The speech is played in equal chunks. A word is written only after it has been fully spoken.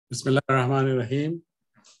Bismillah ar-Rahman ar-Rahim.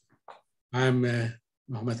 I am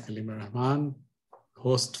Mohammed Alhaji Mohammed,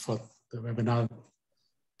 host for the webinar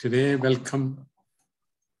today. Welcome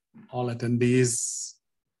all attendees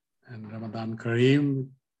and Ramadan Kareem.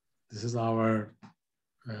 This is our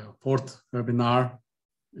fourth webinar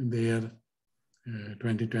in the year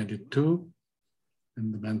 2022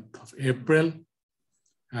 in the month of April.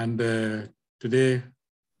 And today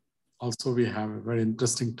also we have a very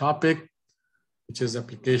interesting topic, which is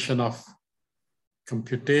application of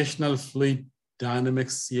computational fluid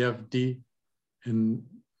dynamics CFD in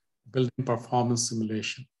building performance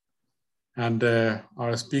simulation. And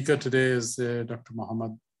our speaker today is Dr.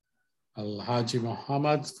 Mohammed Alhaji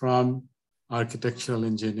Mohammed from Architectural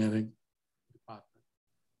Engineering Department.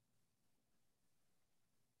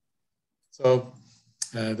 So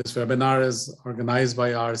this webinar is organized by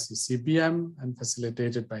CFD and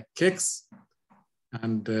facilitated by KICS.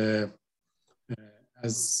 And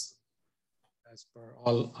as per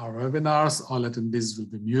all our webinars, all attendees will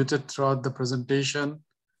be muted throughout the presentation.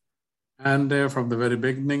 And from the very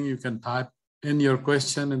beginning, you can type in your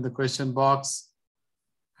question in the question box,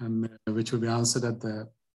 and which will be answered at the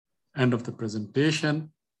end of the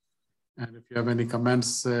presentation. And if you have any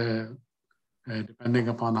comments, depending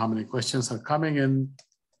upon how many questions are coming in,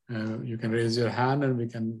 you can raise your hand and we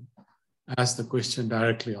can ask the question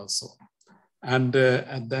directly also. And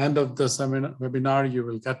at the end of the webinar, you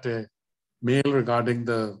will get a mail regarding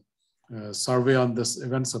the survey on this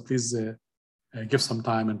event. So please give some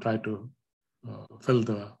time and try to fill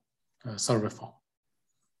the survey form.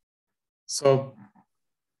 So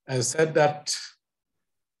I said that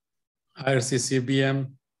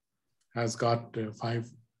IRC-CBM has got 5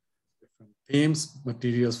 different themes: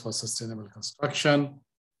 materials for sustainable construction,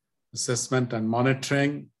 assessment and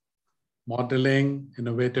monitoring, modeling,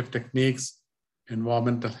 innovative techniques,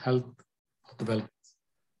 environmental health of the buildings.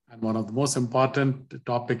 And one of the most important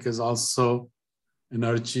topic is also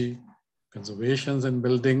energy conservation in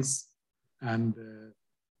buildings, and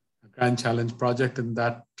a grand challenge project in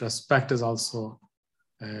that respect is also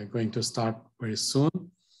going to start very soon.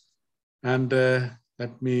 And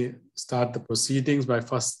let me start the proceedings by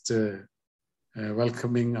first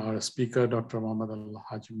welcoming our speaker, Dr. Mohammed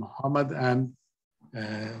Alhaji Mohammed, and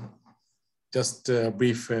just a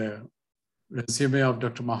brief resume of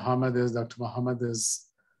Dr. Mohammed is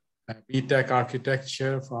a B.Tech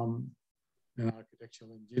Architecture from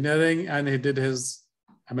Architectural Engineering, and he did his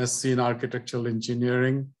MSc in Architectural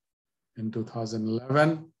Engineering in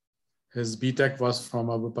 2011. His B.Tech was from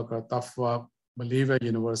Abubakar Tafawa, Balewa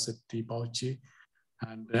University, Bauchi,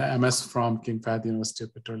 and MS from Fahd University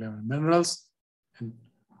of Petroleum and Minerals. And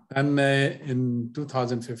then in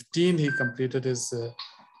 2015, he completed his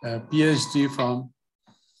Ph.D. from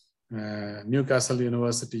Newcastle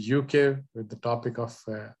University, UK, with the topic of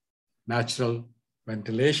natural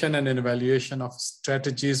ventilation and an evaluation of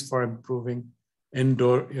strategies for improving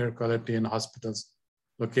indoor air quality in hospitals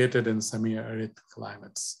located in semi-arid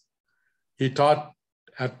climates. He taught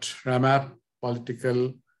at Ramat,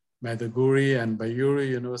 Polytechnic, Maiduguri, and Bayero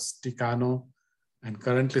University, Kano, and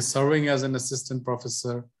currently serving as an assistant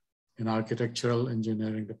professor in Architectural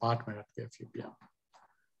Engineering Department at KFUPM.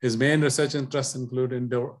 His main research interests include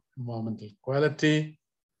indoor environmental quality,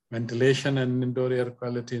 ventilation and indoor air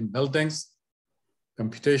quality in buildings,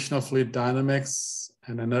 computational fluid dynamics,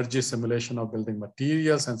 and energy simulation of building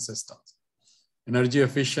materials and systems, energy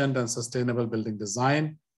efficient and sustainable building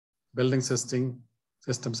design, building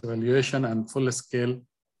systems evaluation, and full-scale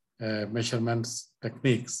measurements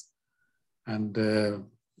techniques. And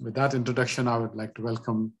with that introduction, I would like to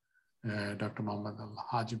welcome Dr. Mohammed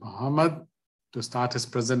Alhaji Mohammed to start his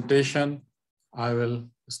presentation. I will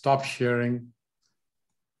stop sharing.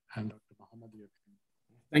 And Dr. Mohammed, you can.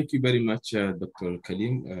 Thank you very much, Dr.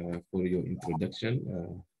 Kalim, for your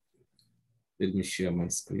introduction. Let me share my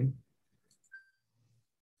screen.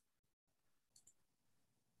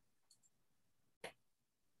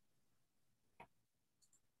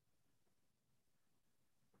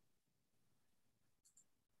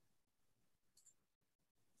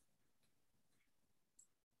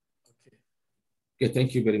 Okay,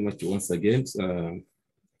 thank you very much once again.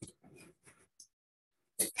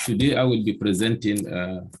 Today I will be presenting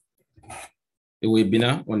a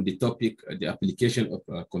webinar on the topic, the application of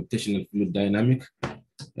computational fluid dynamics,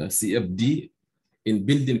 CFD, in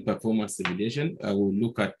building performance simulation. I will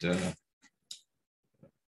look at the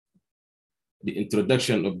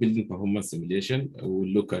introduction of building performance simulation. I will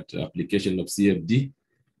look at application of CFD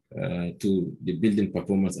to the building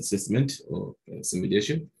performance assessment or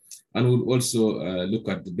simulation. And we'll also look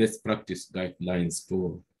at the best practice guidelines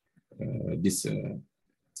for this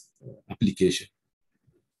application.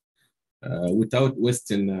 Without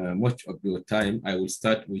wasting much of your time, I will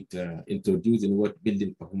start with introducing what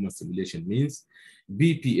building performance simulation means.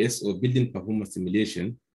 BPS, or building performance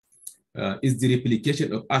simulation, is the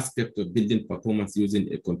replication of aspects of building performance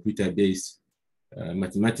using a computer-based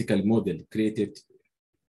mathematical model created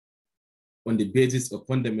on the basis of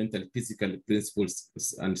fundamental physical principles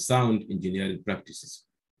and sound engineering practices.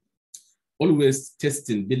 Always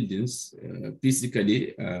testing buildings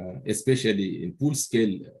physically, especially in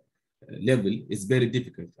full-scale level, is very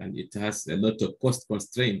difficult, and it has a lot of cost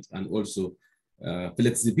constraints and also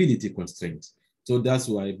flexibility constraints. So that's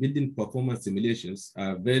why building performance simulations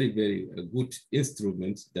are very, very good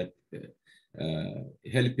instruments that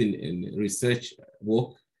helping in research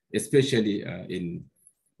work, especially in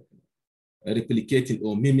replicating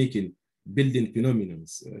or mimicking building phenomena,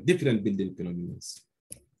 different building phenomena.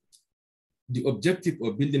 The objective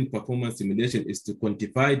of building performance simulation is to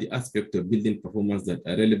quantify the aspect of building performance that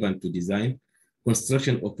are relevant to design,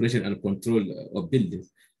 construction, operation, and control of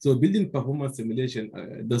buildings. So building performance simulation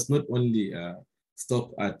does not only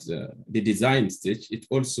stop at the design stage. It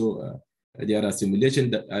also, there are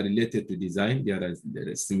simulations that are related to design. There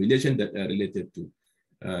are simulations that are related to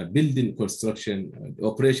building construction,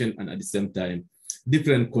 operation, and at the same time,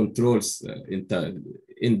 different controls,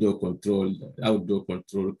 indoor control, outdoor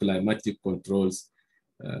control, climatic controls,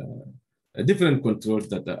 different controls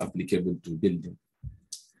that are applicable to building.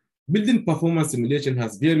 Building performance simulation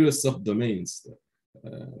has various subdomains.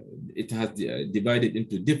 It has divided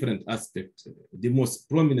into different aspects. The most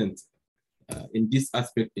prominent in this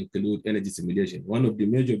aspect include energy simulation. One of the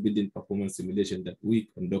major building performance simulation that we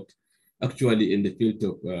conduct actually in the field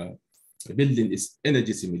of building is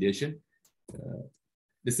energy simulation.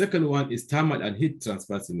 The second one is thermal and heat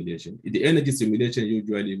transfer simulation. The energy simulation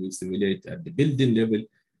usually we simulate at the building level.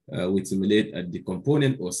 We simulate at the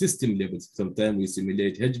component or system levels. Sometimes we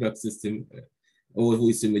simulate HVAC system, or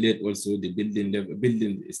we simulate also the building level,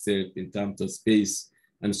 building itself in terms of space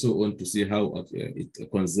and so on to see how it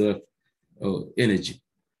conserves energy.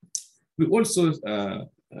 We also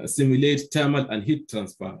simulate thermal and heat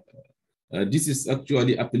transfer. This is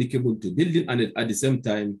actually applicable to building and at the same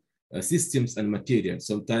time systems and materials.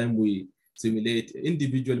 Sometimes we simulate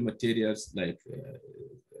individual materials like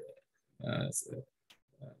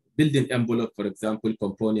building envelope, for example,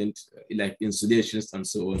 component like insulations and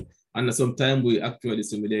so on. And sometimes we actually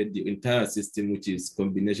simulate the entire system, which is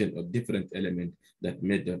combination of different elements that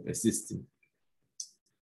made up a system.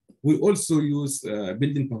 We also use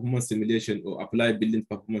building performance simulation or apply building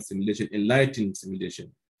performance simulation in lighting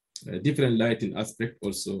simulation. Different lighting aspect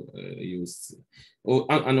also used,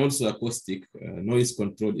 and also acoustic, noise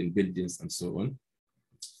control in buildings and so on.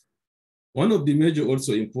 One of the major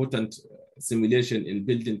also important simulation in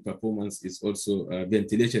building performance is also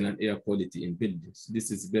ventilation and air quality in buildings.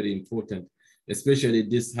 This is very important, especially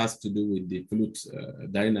this has to do with the fluid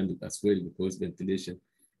dynamic as well, because ventilation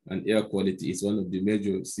and air quality is one of the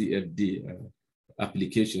major CFD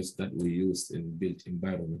applications that we use in built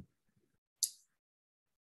environment.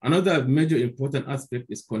 Another major important aspect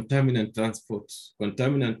is contaminant transport.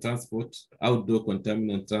 Contaminant transport, outdoor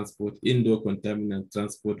contaminant transport, indoor contaminant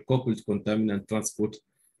transport, coupled contaminant transport,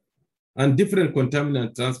 and different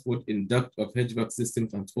contaminant transport in duct of HVAC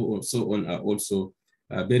systems and so on are also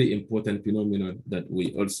a very important phenomenon that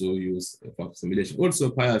we also use for simulation. Also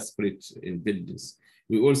fire spirit in buildings.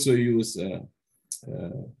 We also use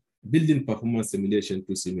building performance simulation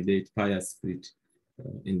to simulate fire spirit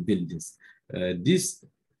in buildings. These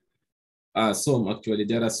are some, actually,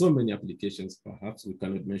 there are so many applications, perhaps we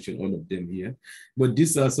cannot mention all of them here, but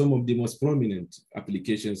these are some of the most prominent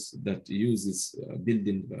applications that uses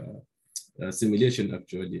building simulation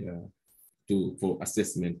actually for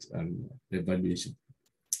assessment and evaluation.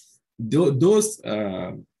 Those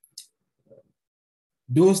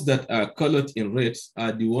that are colored in red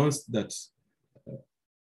are the ones that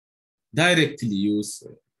directly use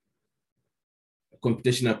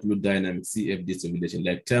computational fluid dynamics, CFD simulation,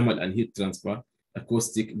 like thermal and heat transfer,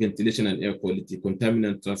 acoustic, ventilation and air quality,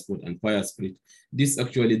 contaminant transport, and fire spirit. This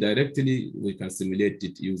actually directly, we can simulate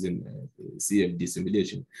it using CFD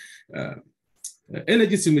simulation.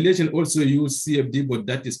 Energy simulation also use CFD, but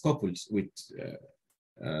that is coupled with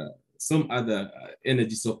some other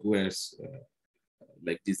energy softwares,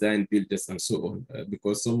 like design builders and so on,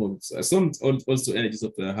 because some also energy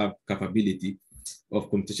software have capability of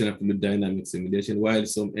computational fluid dynamic simulation, while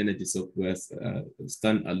some energy softwares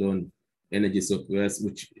stand-alone energy softwares,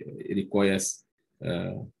 which requires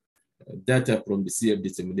data from the CFD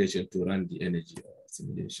simulation to run the energy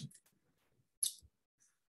simulation.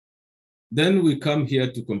 Then we come here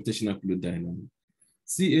to computational fluid dynamics.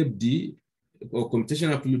 CFD or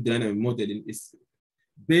computational fluid dynamic modeling is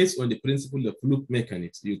based on the principle of fluid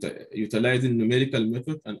mechanics, utilizing numerical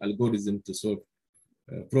method and algorithm to solve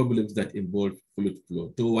problems that involve fluid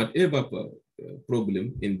flow. So whatever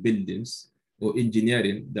problem in buildings or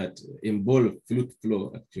engineering that involve fluid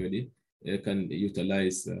flow actually can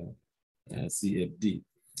utilize CFD.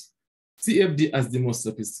 CFD, as the most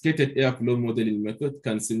sophisticated airflow modeling method,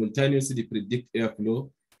 can simultaneously predict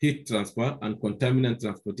airflow, heat transfer, and contaminant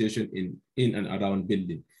transportation in and around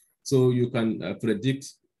building. So you can predict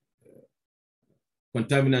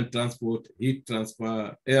contaminant transport, heat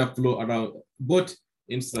transfer, airflow around both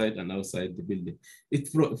inside and outside the building.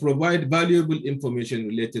 It provides valuable information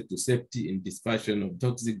related to safety in dispersion of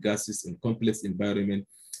toxic gases in complex environment,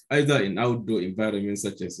 either in outdoor environments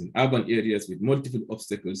such as in urban areas with multiple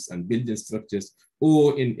obstacles and building structures,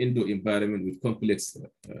 or in indoor environment with complex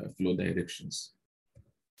flow directions.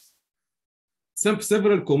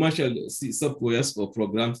 Several commercial softwares or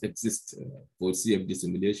programs exist for CFD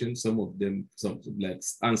simulation. Some of them, like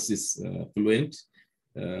ANSYS Fluent.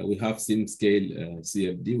 We have SimScale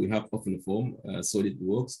CFD. We have OpenForm,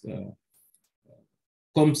 SolidWorks,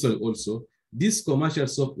 COMSOL also. These commercial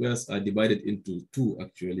softwares are divided into two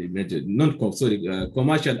actually major.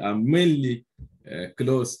 Commercial are mainly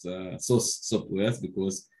closed source softwares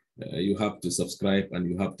because you have to subscribe and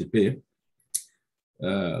you have to pay.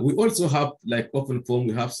 We also have, like OpenForm,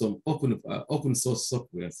 we have some open source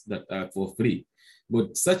softwares that are for free.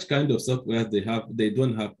 But such kind of software, they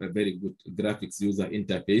don't have a very good graphics user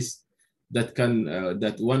interface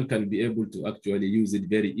that one can be able to actually use it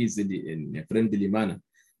very easily in a friendly manner.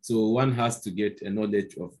 So one has to get a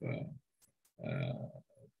knowledge of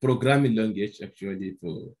programming language actually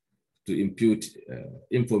to impute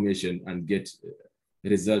information and get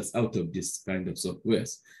results out of this kind of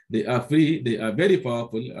softwares. They are free, they are very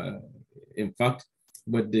powerful, in fact,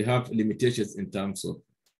 but they have limitations in terms of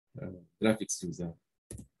graphics user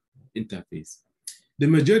interface. The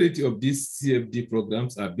majority of these CFD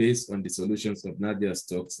programs are based on the solutions of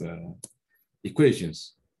Navier-Stokes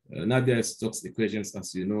equations. Navier-Stokes equations,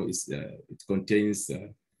 as you know, it contains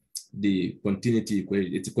the continuity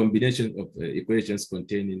equation. It's a combination of equations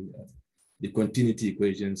containing the continuity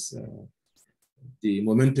equations, the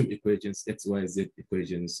momentum equations, X, Y, Z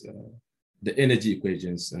equations, the energy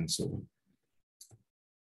equations, and so on.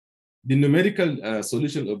 The numerical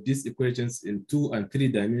solution of these equations in 2 and 3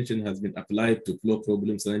 dimensions has been applied to flow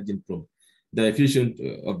problems ranging from diffusion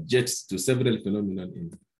of jets to several phenomena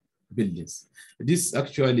in buildings. This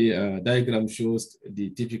actually diagram shows the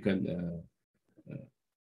typical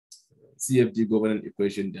CFD governance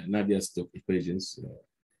equation, the Navier-Stokes equations.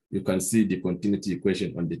 You can see the continuity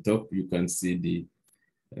equation on the top. You can see the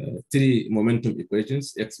 3 momentum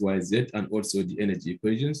equations, X, Y, Z, and also the energy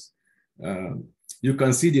equations. You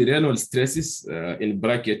can see the Reynolds stresses in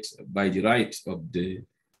bracket by the right of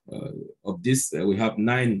this. We have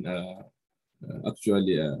 9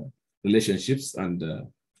 actually relationships, and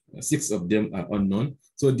 6 of them are unknown.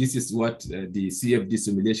 So this is what the CFD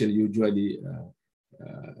simulation usually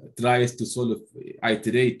tries to sort of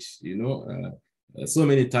iterate, so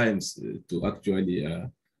many times to actually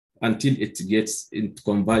until it gets into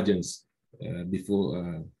convergence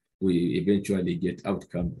before we eventually get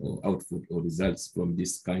outcome or output or results from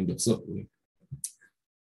this kind of software.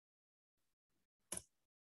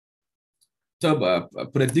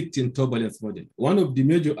 Predicting turbulence model. One of the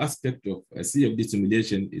major aspects of CFD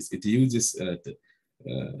simulation is it uses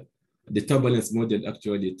the turbulence model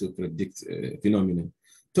actually to predict phenomena.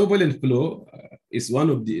 Turbulent flow is one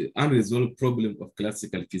of the unresolved problems of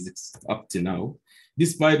classical physics up to now.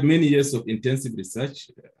 Despite many years of intensive research,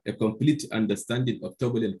 a complete understanding of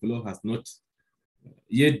turbulent flow has not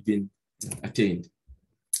yet been attained.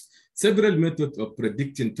 Several methods of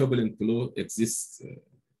predicting turbulent flow exist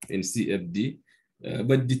in CFD,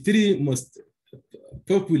 but the 3 most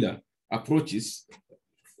popular approaches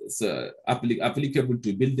applicable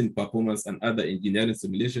to building performance and other engineering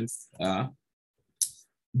simulations are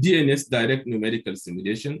DNS, direct numerical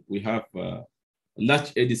simulation. We have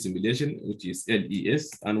large eddy simulation, which is LES,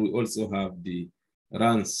 and we also have the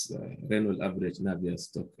RANS, Reynolds Average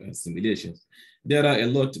Navier-Stokes simulations. There are a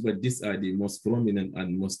lot, but these are the most prominent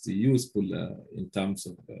and most useful in terms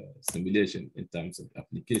of simulation, in terms of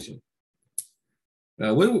application.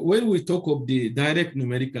 When we talk of the direct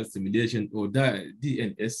numerical simulation or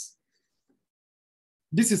DNS,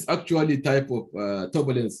 this is actually a type of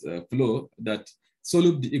turbulence flow that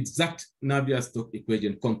solve the exact Navier-Stokes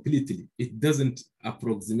equation completely. It doesn't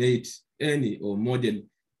approximate any or model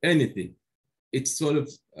anything. It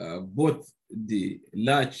solves both the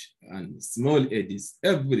large and small eddies,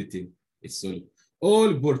 everything is solved.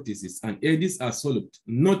 all vortices and eddies are solved.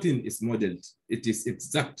 Nothing is modeled. It is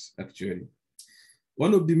exact, actually.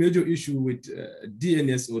 One of the major issues with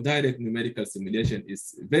DNS or direct numerical simulation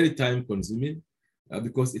is very time consuming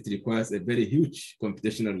because it requires a very huge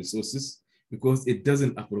computational resources, because it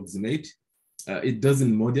doesn't approximate, it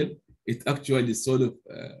doesn't model, it actually solves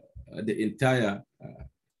the entire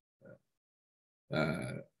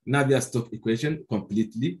Navier-Stokes equation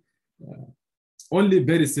completely. Only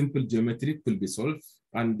very simple geometry could be solved,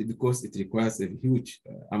 and because it requires a huge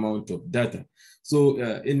amount of data. So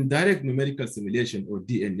in direct numerical simulation or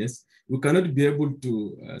DNS, we cannot be able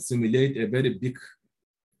to simulate a very big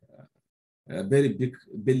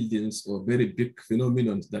buildings or very big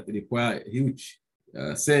phenomena that require huge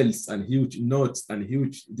cells and huge nodes and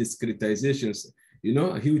huge discretizations, you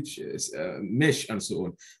know, huge mesh and so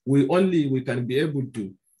on. We can be able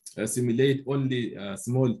to simulate only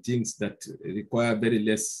small things that require very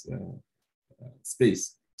less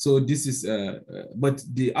space. So this is, but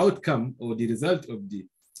the outcome or the result of the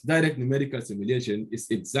direct numerical simulation is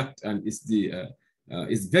exact and is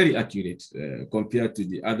very accurate compared to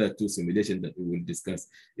the other two simulations that we will discuss.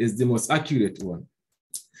 Is the most accurate one.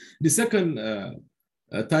 The second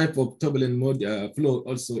type of turbulent mode flow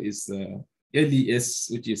also is LES,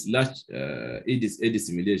 which is large eddy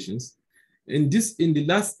simulations. In the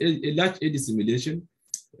last large eddy simulation,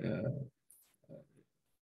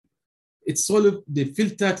 it solved the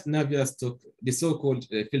filtered Navier-Stokes, the so-called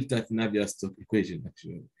filtered Navier-Stokes equation,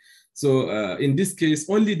 actually. So in this case,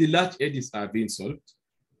 only the large eddies are being solved.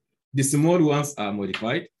 The small ones are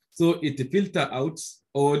modified. So it filters out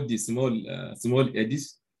all the small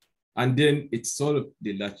eddies, and then it solves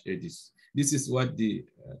the large eddies. This is what the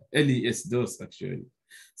LES does, actually.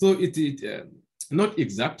 So it not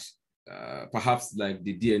exact, perhaps like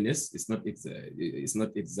the DNS, it's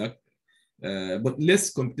not exact, but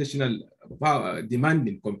less computational power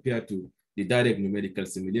demanding compared to the direct numerical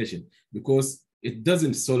simulation, because it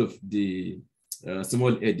doesn't solve the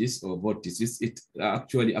small eddies or vortices. It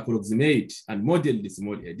actually approximates and models the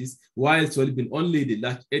small eddies while solving only the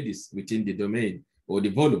large eddies within the domain or the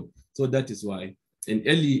volume. So that is why in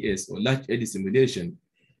LES or large eddy simulation,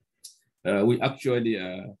 we actually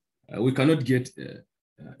we cannot get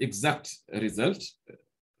exact result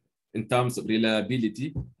in terms of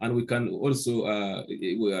reliability, and we can also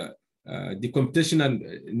the computational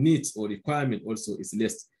needs or requirement also is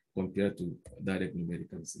less compared to direct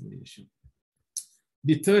numerical simulation.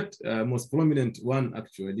 The third most prominent one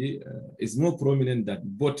actually is more prominent than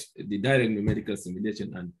both the direct numerical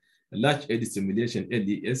simulation and large eddy simulation,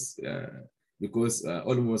 LES, because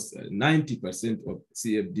almost 90% of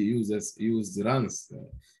CFD users use RANS,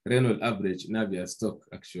 Reynolds average Navier-Stokes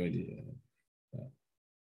actually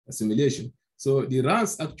simulation. So the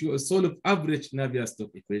RANS actually solve average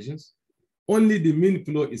Navier-Stokes equations. Only the mean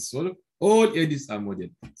flow is solved. All eddies are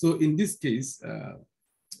modeled. So in this case,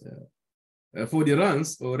 for the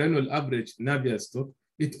RANS or Reynolds average Navier-Stokes,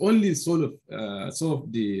 it only solve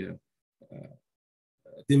the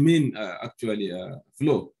mean actually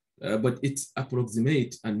flow, but it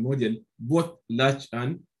approximate and model both large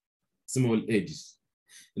and small eddies.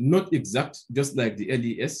 Not exact, just like the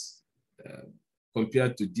LES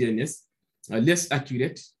compared to DNS, less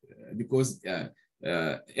accurate because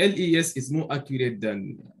LES is more accurate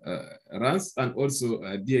than RANS, and also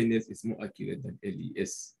DNS is more accurate than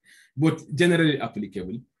LES, but generally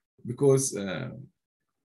applicable because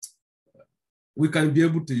we can be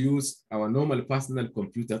able to use our normal personal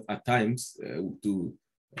computer at times to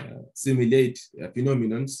simulate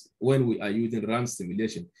phenomena when we are using RANS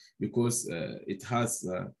simulation, because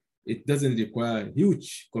it doesn't require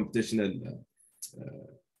huge computational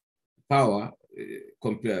power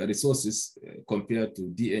resources compared to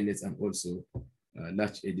DNS and also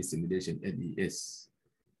large eddy simulation, LES.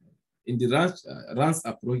 In the RANS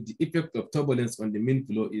approach, the effect of turbulence on the mean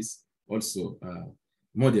flow is also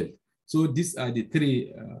modeled. So these are the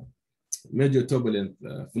three major turbulent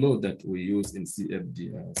flow that we use in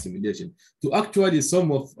CFD simulation. To actually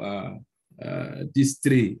sum of these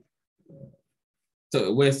three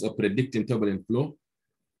ways of predicting turbulent flow,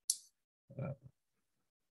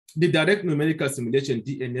 the direct numerical simulation,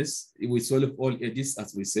 DNS, we solve all eddies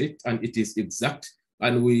as we said, and it is exact,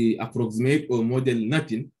 and we approximate or model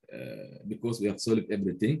nothing because we have solved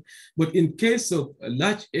everything. But in case of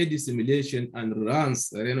large eddy simulation and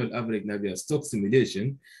RANS, Reynolds average Navier-Stokes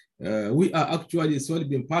simulation, we are actually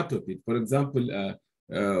solving part of it. For example,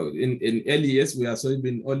 in LES, we are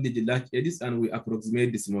solving only the large eddies and we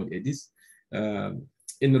approximate the small eddies.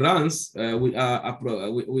 In RANS, we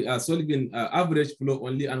are solving average flow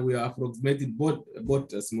only, and we are approximating both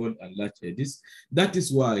small and large eddies. That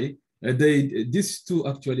is why These two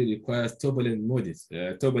actually requires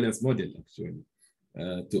turbulence model actually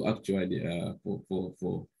to actually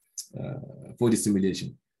for the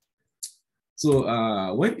simulation.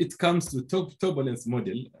 So when it comes to turbulence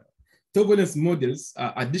models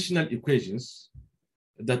are additional equations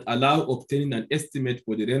that allow obtaining an estimate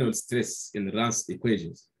for the Reynolds stress in Ramat's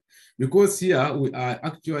equations. Because here we are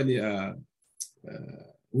actually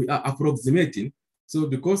approximating. So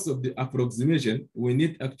because of the approximation, we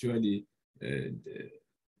need actually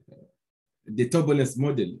the turbulence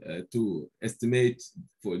model to estimate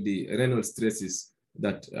for the Reynolds stresses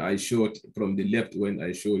that I showed from the left when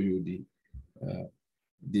I show you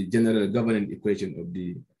the general governing equation of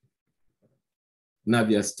the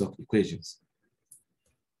Navier-Stokes equations.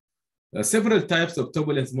 Several types of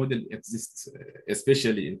turbulence model exist,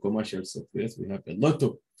 especially in commercial software. We have a lot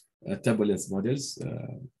of turbulence models.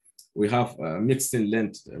 We have a mixed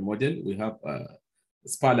length model. We have a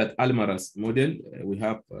Spalart-Almaraz model. We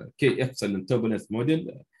have K-epsilon turbulence model.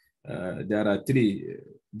 There are three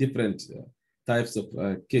different types of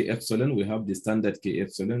K-epsilon. We have the standard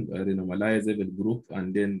K-epsilon, renormalizable group,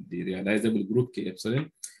 and then the realizable group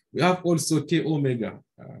K-epsilon. We have also K-omega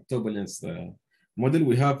turbulence model.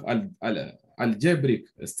 We have algebraic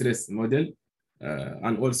stress model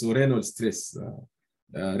and also Reynolds stress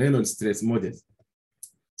model.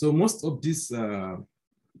 So most of these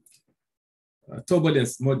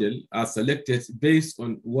turbulence model are selected based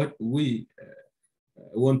on what we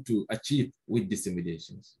want to achieve with the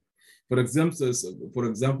simulations. For example,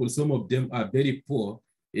 some of them are very poor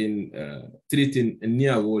in treating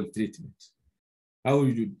near wall treatment. How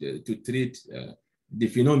to treat the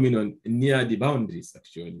phenomenon near the boundaries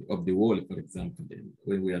actually of the wall, for example,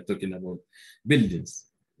 when we are talking about buildings.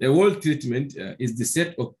 The wall treatment is the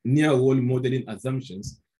set of near wall modeling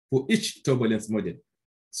assumptions for each turbulence model.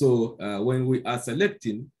 So when we are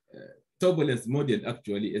selecting turbulence model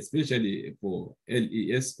actually, especially for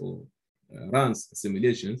LES or RANS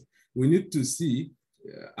simulations, we need to see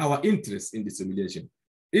our interest in the simulation.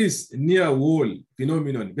 Is near wall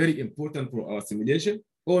phenomenon very important for our simulation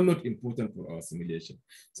or not important for our simulation?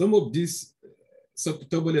 Some of these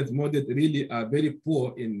turbulence models really are very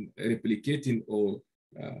poor in replicating or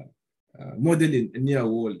modeling near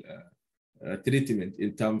wall treatment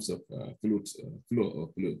in terms of flow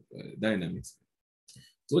dynamics.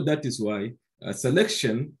 So that is why a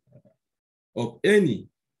selection of any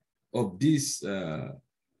of these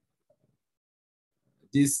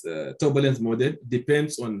turbulence model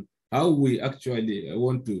depends on how we actually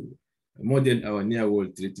want to model our near wall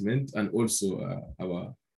treatment and also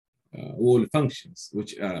our wall functions,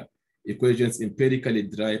 which are equations empirically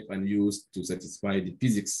derived and used to satisfy the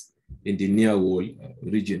physics in the near wall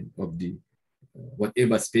region of the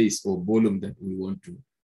whatever space or volume that we want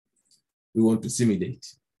to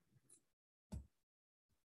simulate.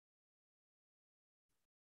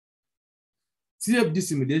 CFD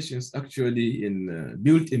simulations actually in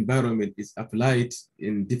built environment is applied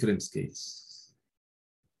in different scales.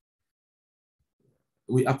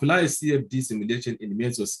 We apply CFD simulation in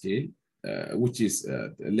mesoscale, which is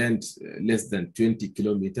length less than 20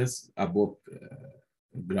 kilometers above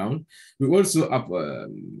ground. We also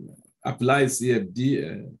apply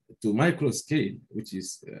CFD to microscale, which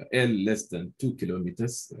is L less than 2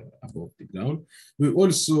 kilometers above the ground. We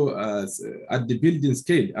also, at the building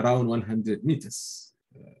scale, around 100 meters,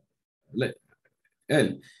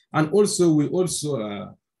 L. And also, we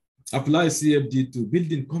also apply CFD to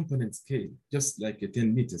building component scale, just like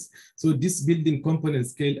 10 meters. So this building component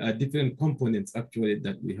scale are different components actually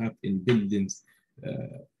that we have in buildings,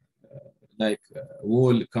 like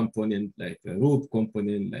wall component, like a roof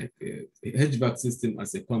component, like a HVAC system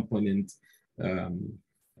as a component,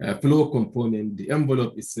 a flow component, the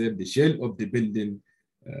envelope itself, the shell of the building,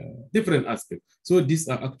 different aspects. So these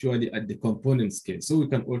are actually at the component scale. So we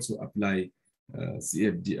can also apply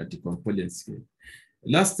CFD at the component scale.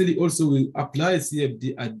 Lastly, also we apply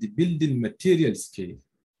CFD at the building material scale.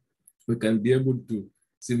 We can be able to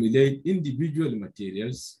simulate individual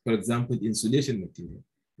materials, for example, insulation material.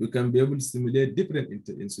 We can be able to simulate different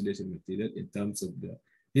insulation material in terms of the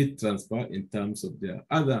heat transfer, in terms of the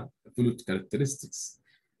other fluid characteristics.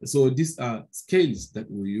 So these are scales that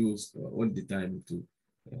we use all the time to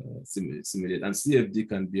simulate, and CFD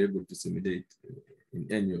can be able to simulate in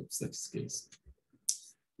any of such scales.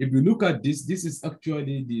 If you look at this, this is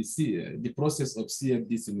actually the process of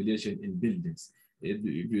CFD simulation in buildings. If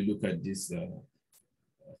you look at this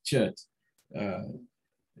chart,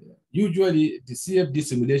 usually the CFD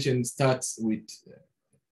simulation starts with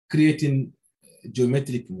creating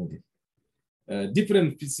geometric model.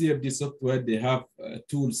 Different CFD software, they have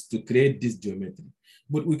tools to create this geometry.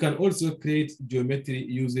 but we can also create geometry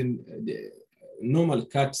using the normal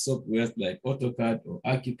CAD software like AutoCAD or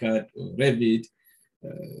ArchiCAD or Revit,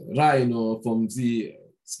 Rhino, from the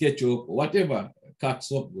SketchUp, whatever CAD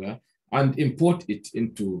software, and import it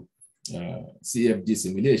into CFD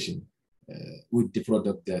simulation with the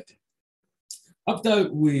product data.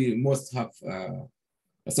 After we must have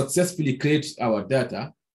successfully created our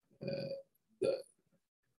data,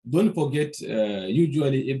 don't forget,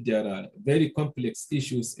 usually if there are very complex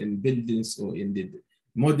issues in buildings or in the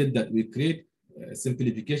model that we create,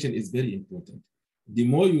 simplification is very important. The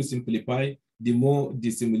more you simplify, the more the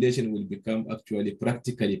simulation will become actually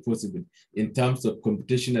practically possible in terms of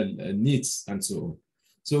computational needs and so on.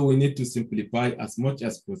 So we need to simplify as much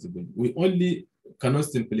as possible. We only cannot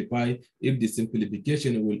simplify if the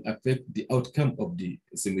simplification will affect the outcome of the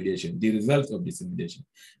simulation, the results of the simulation.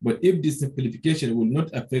 But if the simplification will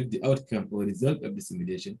not affect the outcome or result of the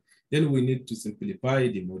simulation, then we need to simplify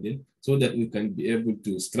the model so that we can be able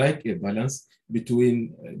to strike a balance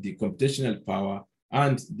between the computational power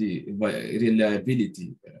and the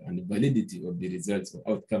reliability and validity of the results or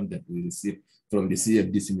outcome that we receive from the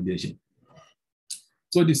CFD simulation.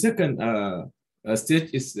 So the second stage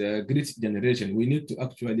is grid generation. We need to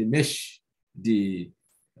actually mesh the,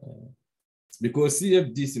 because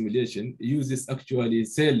CFD simulation uses actually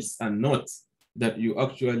cells and nodes that you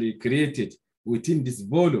actually created within this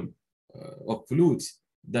volume of fluid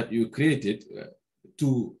that you created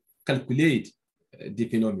to calculate the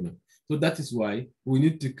phenomenon. So that is why we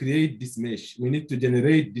need to create this mesh. We need to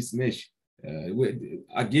generate this mesh.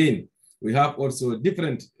 Again, we have also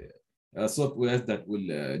different softwares that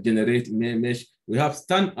will generate mesh. We have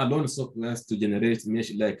standalone softwares to generate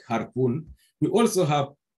mesh like Harpoon. We also have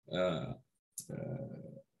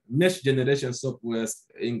mesh generation softwares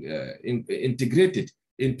integrated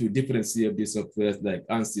into different CFD softwares like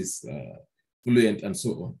ANSYS Fluent and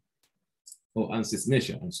so on, or ANSYS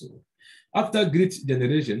Measure and so on. After grid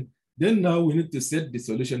generation, then now we need to set the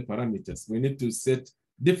solution parameters. We need to set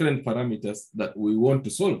different parameters that we want to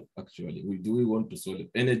solve, actually. Do we want to solve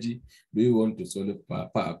energy? Do we want to solve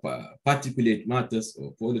particulate matters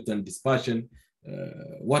or pollutant dispersion?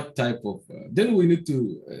 What type of, then we need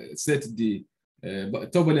to set the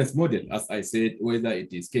turbulence model, as I said, whether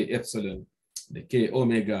it is K epsilon, the K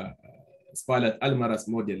omega, Spalart-Almaraz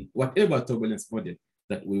model, whatever turbulence model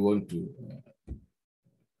that we want to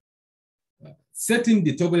setting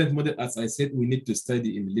the turbulence model, as I said, we need to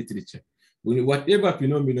study in the literature. Whatever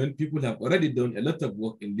phenomenon, people have already done a lot of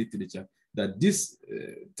work in literature that this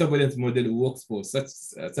turbulence model works for such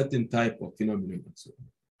a certain type of phenomenon and so on.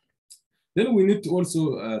 Then we need to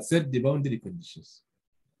also set the boundary conditions.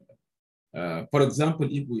 For example,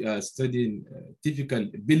 if we are studying typical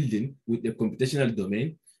building with a computational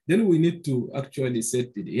domain, then we need to actually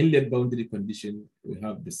set the inlet boundary condition. We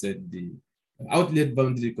have to set the outlet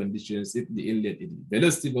boundary conditions. If the inlet is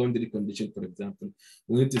velocity boundary condition, for example,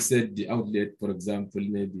 we need to set the outlet, for example,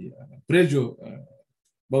 maybe pressure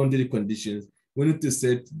boundary conditions. We need to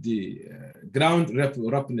set the ground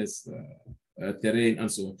roughness terrain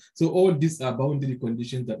and so on. So all these are boundary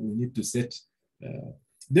conditions that we need to set.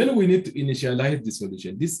 Then we need to initialize the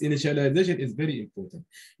solution. This initialization is very important.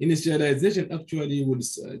 Initialization actually will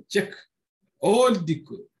check all the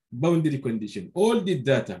boundary conditions, all the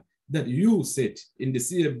data that you set in the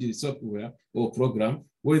CFD software or program,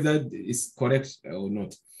 whether it's correct or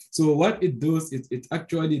not. So what it does is it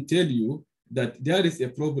actually tells you that there is a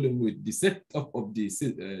problem with the setup of the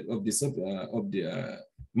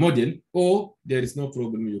model, or there is no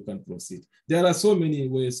problem, you can proceed. There are so many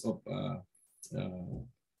ways of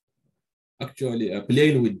actually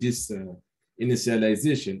playing with this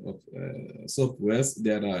initialization of softwares.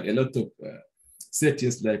 There are a lot of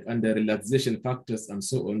settings like under relaxation factors and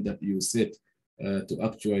so on that you set to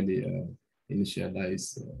actually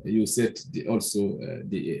initialize. You set also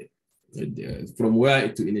from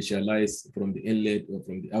where to initialize, from the inlet or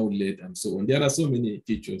from the outlet and so on. There are so many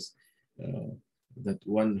features that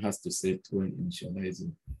one has to set when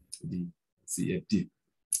initializing the CFD.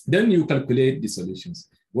 Then you calculate the solutions.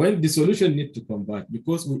 When the solution needs to come back,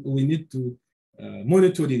 because we need to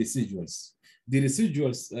monitor the residuals. The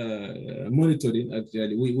residuals monitoring,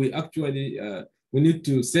 actually, we need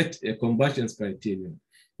to set a combustion criterion.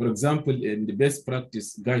 For example, in the best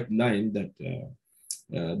practice guideline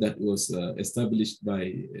that was established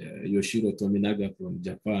by Yoshiro Tominaga from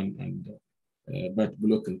Japan and Bart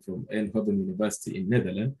Blokken from Eindhoven University in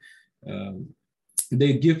Netherlands,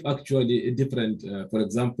 they give actually a different, for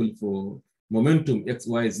example, for momentum,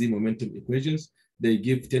 XYZ momentum equations, they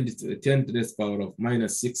give 10 to the power of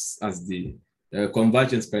 -6 as the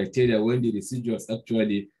convergence criteria when the residuals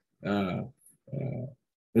actually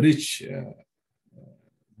reach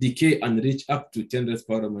decay and reach up to 10 raised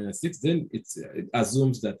power minus 6, then it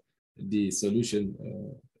assumes that the solution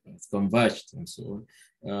is converged and so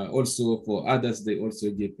on. Also, for others, they also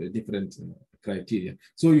give different criteria.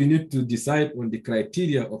 So you need to decide on the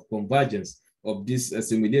criteria of convergence of this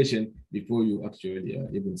simulation before you actually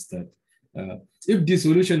even start. If the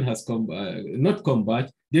solution has not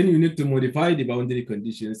converged, then you need to modify the boundary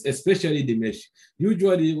conditions, especially the mesh.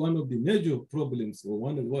 Usually, one of the major problems or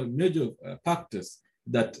one of the major factors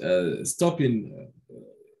that stopping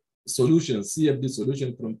solutions, CFD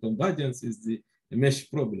solution from convergence is the mesh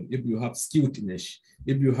problem. If you have skewed mesh,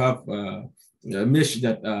 if you have a mesh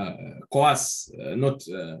that coarse, not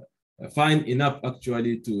fine enough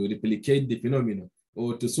actually to replicate the phenomenon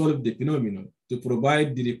or to solve the phenomenon, to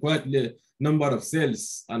provide the required number of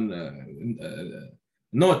cells and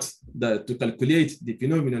not to calculate the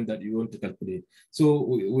phenomenon that you want to calculate. So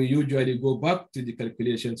we usually go back to the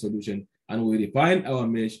calculation solution and we refine our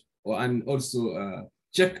mesh and also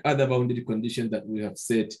check other boundary conditions that we have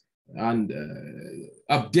set and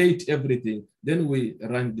update everything. Then we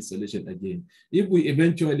run the solution again. If we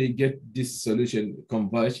eventually get this solution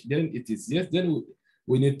converged, then it is yes, then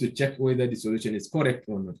we need to check whether the solution is correct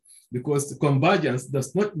or not. Because the convergence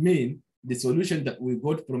does not mean the solution that we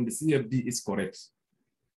got from the CFD is correct.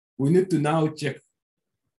 We need to now check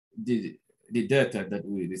the data that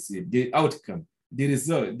we received, the outcome, the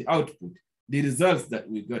result, the output, the results that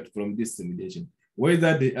we got from this simulation,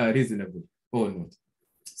 whether they are reasonable or not.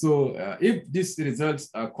 So if these results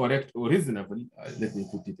are correct or reasonable, let me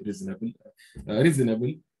put it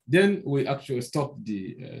reasonable, then we actually stop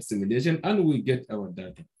the simulation and we get our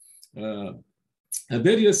data.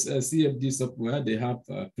 Various CFD software, they have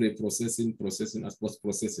pre-processing, processing, as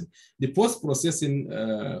post-processing. The post-processing,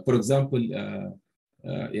 for example,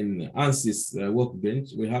 in ANSYS Workbench,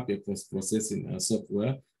 we have a post-processing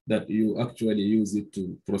software that you actually use it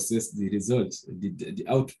to process the results, the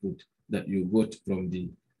output that you got from the,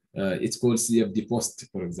 it's called CFD post,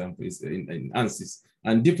 for example, is in ANSYS.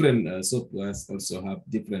 And different softwares also have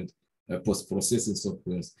different post-processing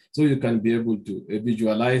softwares. So you can be able to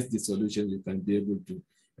visualize the solution. You can be able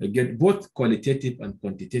to get both qualitative and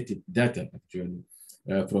quantitative data actually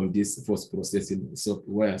from these post-processing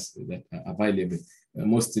softwares that are available,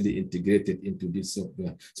 mostly integrated into this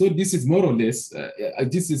software. So this is more or less,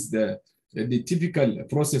 this is the typical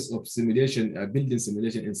process of simulation, building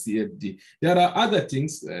simulation in CFD. There are other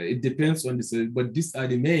things, it depends on this, but these are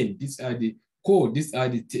the main, these are the core, these are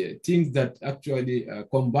the things that actually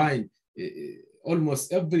combine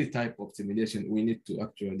almost every type of simulation. We need to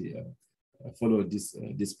actually follow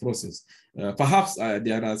this process. Perhaps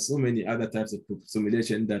there are so many other types of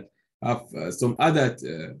simulation that have some other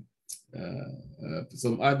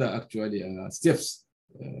actually steps,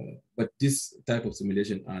 but this type of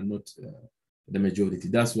simulation are not the majority.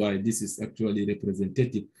 That's why this is actually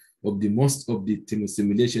representative of the most of the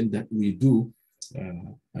simulation that we do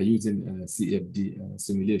are using CFD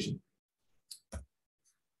simulation.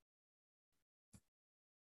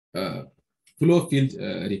 Flow field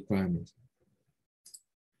requirement.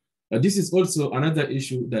 This is also another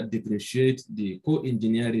issue that differentiates the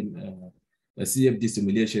co-engineering CFD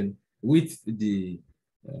simulation with the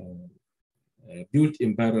built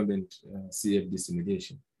environment CFD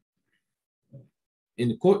simulation.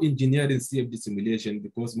 In co-engineering CFD simulation,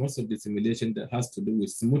 because most of the simulation that has to do with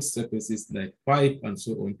smooth surfaces like pipe and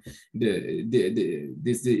so on,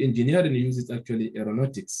 the engineering uses actually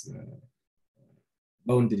aeronautics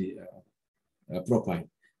boundary profile.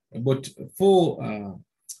 But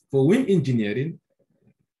for wind engineering,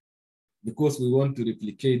 because we want to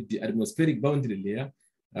replicate the atmospheric boundary layer,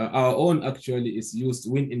 our own actually is used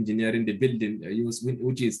wind engineering, the building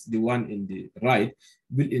which is the one in the right,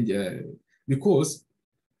 because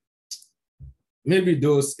maybe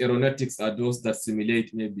those aeronautics are those that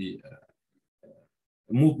simulate maybe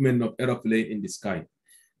movement of aeroplane in the sky.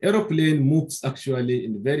 Aeroplane moves actually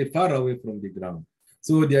in very far away from the ground.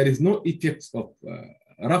 So there is no effect of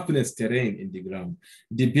roughness terrain in the ground.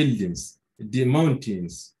 The buildings, the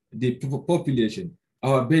mountains, the population,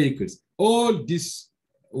 our vehicles, all this,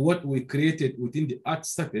 what we created within the Earth's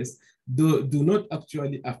surface, do not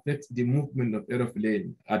actually affect the movement of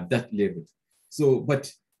aeroplane at that level. So,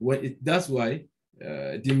 but that's why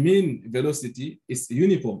the mean velocity is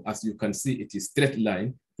uniform. As you can see, it is straight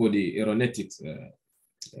line for the aeronautics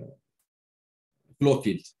flow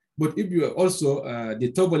field. But if you are also,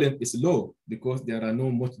 the turbulence is low because there are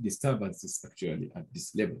no much disturbances actually at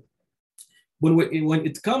this level. But when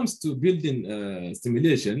it comes to building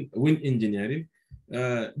simulation, wind engineering,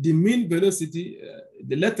 the mean velocity,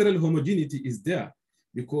 the lateral homogeneity is there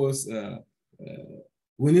because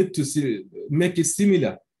we need to make it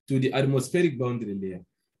similar to the atmospheric boundary layer.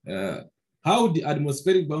 How the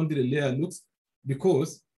atmospheric boundary layer looks, because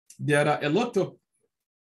there are a lot of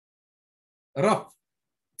rough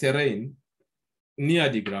terrain near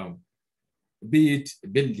the ground, be it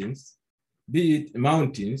buildings, be it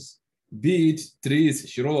mountains, be it trees,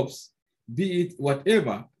 shrubs, be it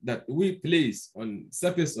whatever that we place on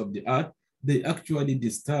surface of the earth, they actually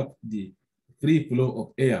disturb the free flow of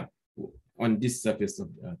air on this surface of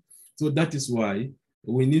the earth. So that is why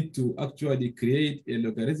we need to actually create a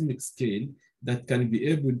logarithmic scale that can be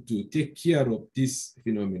able to take care of this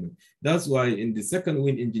phenomenon. That's why in the second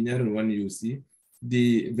wind engineering one, you see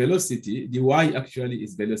the velocity, the y actually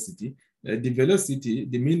is velocity. The velocity,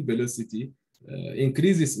 the mean velocity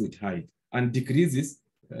increases with height and decreases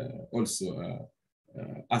also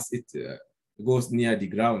as it goes near the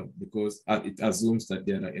ground, because it assumes that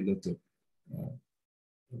there are a lot of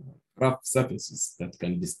rough surfaces that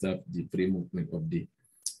can disturb the free movement of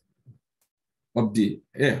the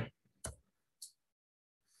air.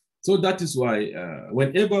 So that is why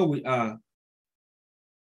whenever we are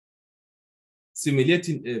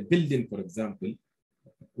simulating a building, for example,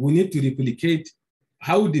 we need to replicate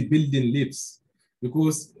how the building lives,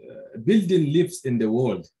 because building lives in the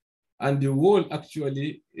world, and the world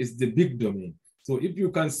actually is the big domain. So if you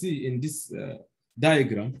can see in this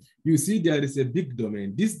diagram, you see there is a big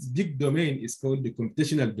domain. This big domain is called the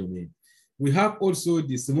computational domain. We have also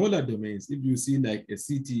the smaller domains. If you see like a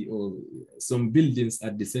city or some buildings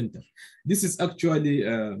at the center, this is actually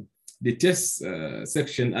the test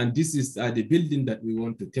section, and this is the building that we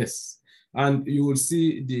want to test. And you will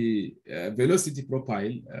see the velocity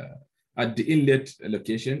profile at the inlet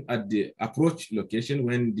location, at the approach location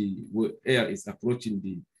when the air is approaching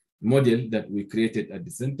the model that we created at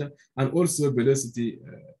the center, and also velocity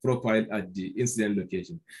profile at the incident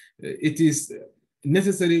location. It is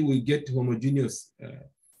necessary we get homogeneous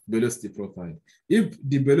velocity profile. If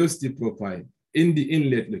the velocity profile in the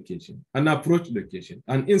inlet location, an approach location,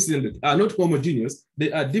 and incident location are not homogeneous,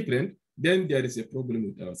 they are different, then there is a problem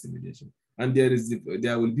with our simulation. And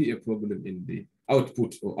there will be a problem in the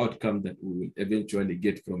output or outcome that we will eventually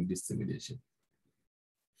get from this simulation.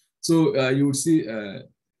 So you will see the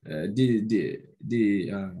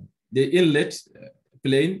inlet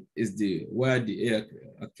plane is where the air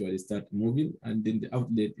actually starts moving, and then the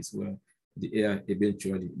outlet is where the air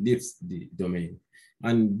eventually leaves the domain.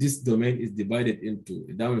 And this domain is divided into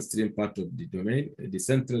the downstream part of the domain, the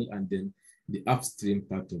central, and then the upstream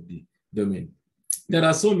part of the domain. There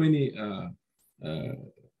are so many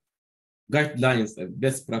guidelines,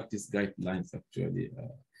 best practice guidelines actually.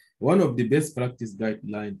 One of the best practice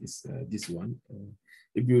guidelines is this one.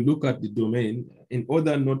 If you look at the domain, in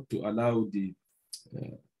order not to allow the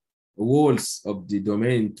walls of the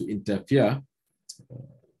domain to interfere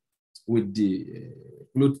with the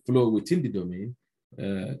fluid flow within the domain,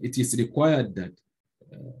 it is required that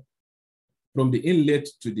from the inlet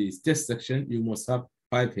to the test section, you must have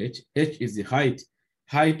 5h. H is the height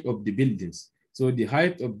of the buildings. So the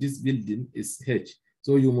height of this building is h.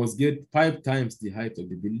 So you must get 5 times the height of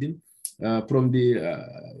the building. From the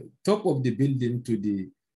top of the building to the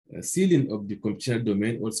ceiling of the computational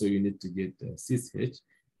domain, also you need to get 6h.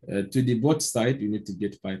 To the both side, you need to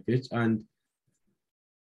get 5h. And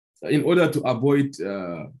in order to avoid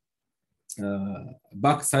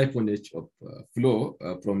back siphonage of flow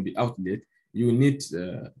from the outlet, you need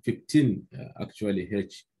 15 actually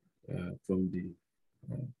h from the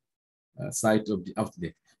side of the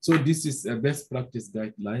outlet. So this is a best practice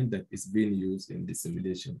guideline that is being used in the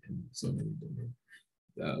simulation in so many domains.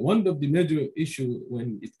 One of the major issues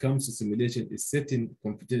when it comes to simulation is setting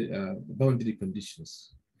boundary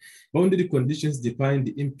conditions. Boundary conditions define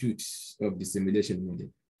the input of the simulation model.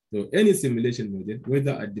 So any simulation model,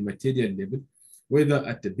 whether at the material level, whether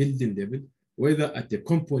at the building level, whether at the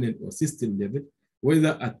component or system level,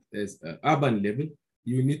 whether at urban level,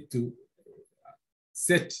 you need to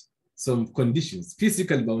set some conditions,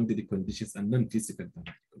 physical boundary conditions and non-physical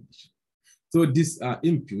boundary conditions. So these are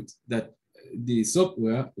inputs that the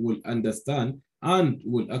software will understand and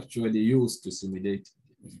will actually use to simulate.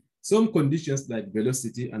 Some conditions like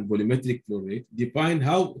velocity and volumetric flow rate define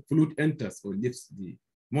how fluid enters or leaves the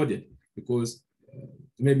model, because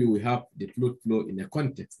maybe we have the fluid flow in a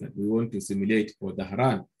context that we want to simulate for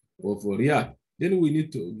Dhahran or for Riyadh. Then we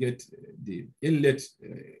need to get the inlet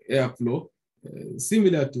airflow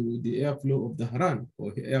similar to the airflow of Dhahran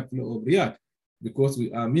or airflow of Riyadh, because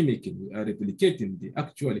we are mimicking, we are replicating the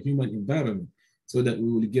actual human environment, so that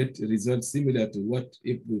we will get results similar to what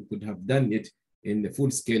if we could have done it in the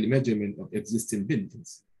full-scale measurement of existing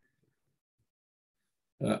buildings.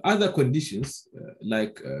 Other conditions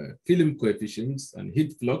like film coefficients and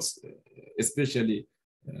heat flux, especially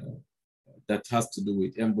that has to do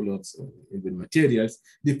with envelopes or even materials,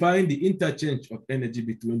 define the interchange of energy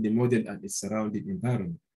between the model and its surrounding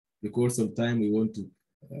environment. Because sometimes we want to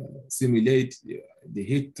simulate the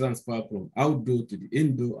heat transfer from outdoor to the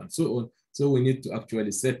indoor and so on. So we need to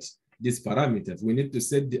actually set these parameters. We need to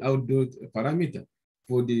set the outdoor parameter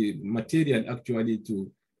for the material actually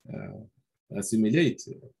to simulate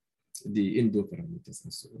the indoor parameters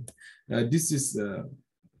and so on.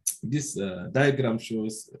 This diagram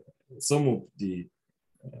shows some of the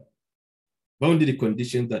boundary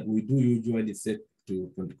conditions that we do usually set to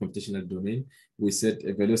the computational domain. We set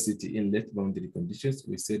a velocity inlet boundary conditions.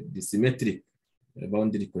 We set the symmetric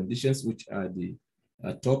boundary conditions, which are the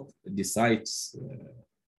top, the sides.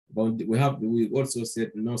 We also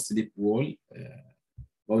set no slip wall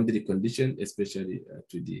boundary condition, especially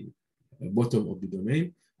to the bottom of the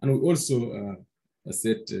domain. And we also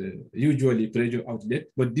set usually pressure outlet,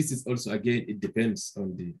 but this is also, again, it depends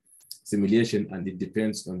on the simulation and it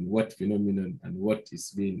depends on what phenomenon and what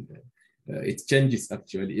is being, it changes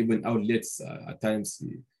actually. Even outlets at times,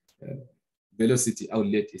 the velocity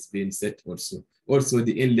outlet is being set also. Also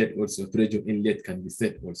the inlet, also pressure inlet can be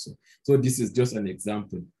set also. So this is just an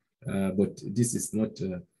example, but this is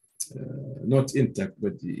not intact,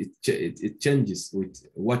 but it changes with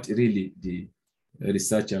what really the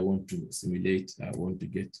researcher want to simulate, want to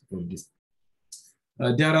get from this.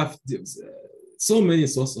 There are so many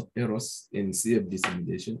sources of errors in CFD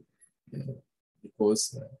simulation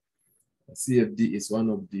because CFD is one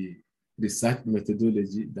of the research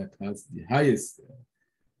methodology that has the highest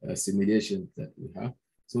simulation that we have.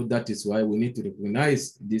 So that is why we need to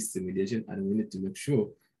recognize this simulation and we need to make sure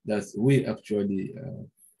that we actually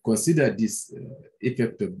consider this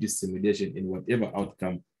effect of this simulation in whatever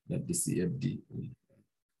outcome that the CFD will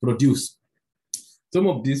produce. Some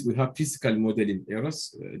of these we have physical modeling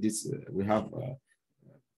errors. We have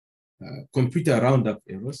computer roundup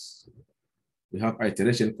errors. We have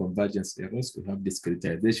iteration convergence errors. We have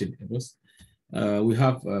discretization errors. We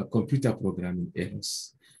have computer programming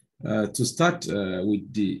errors. To start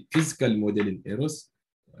with the physical modeling errors,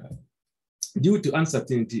 due to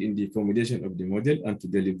uncertainty in the formulation of the model and to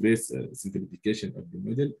deliberate simplification of the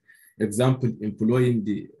model, example, employing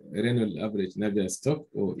the Reynolds average Navier-Stokes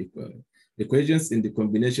or equations in the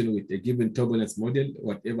combination with a given turbulence model,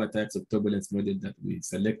 whatever types of turbulence model that we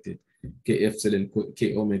selected, K epsilon,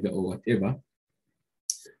 K omega, or whatever.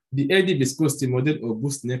 The eddy viscosity model or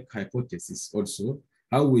Boost-Neck hypothesis also,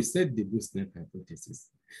 how we set the Boost-Neck hypothesis.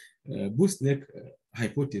 Boost-Neck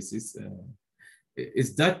hypothesis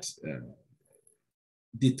is that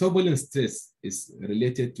the turbulence stress is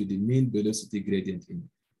related to the mean velocity gradient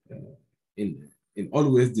in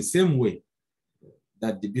always the same way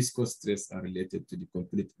that the viscous stress are related to the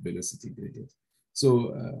complete velocity gradient.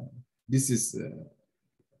 So this is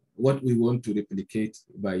what we want to replicate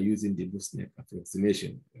by using the Boost-Neck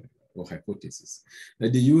approximation or hypothesis.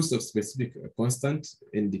 The use of specific constant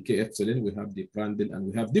in the K epsilon, we have the Prandtl and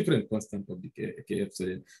we have different constant of the K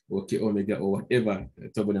epsilon or K omega or whatever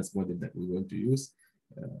turbulence model that we want to use.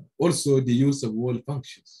 Also the use of wall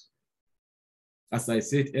functions. As I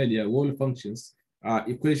said earlier, wall functions are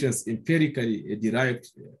equations empirically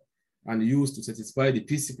derived and used to satisfy the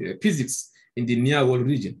physics in the near wall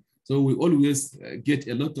region. So we always get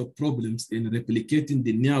a lot of problems in replicating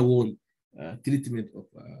the near wall treatment of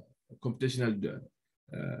computational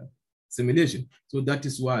simulation. So that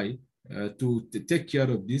is why to take care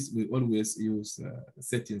of this, we always use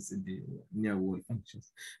settings in the near wall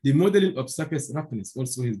functions. The modeling of surface roughness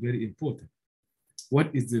also is very important.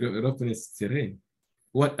 What is the roughness terrain?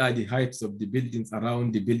 What are the heights of the buildings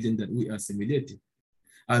around the building that we are simulating?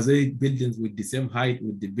 Are they buildings with the same height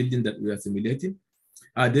with the building that we are simulating?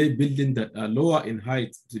 Are they buildings that are lower in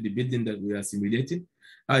height to the building that we are simulating?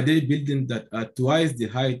 Are they buildings that are twice the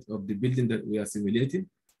height of the building that we are simulating?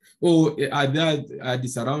 Or are the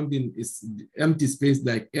surrounding is empty space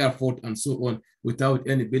like airport and so on without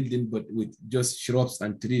any building, but with just shrubs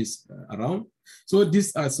and trees around? So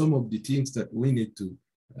these are some of the things that we need to,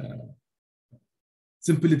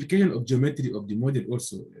 simplification of geometry of the model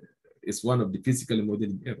also is one of the physical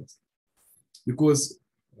modeling errors. Because,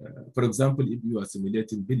 for example, if you are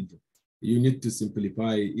simulating building, you need to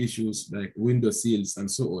simplify issues like window sills and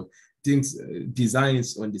so on, things,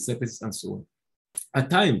 designs on the surfaces and so on. At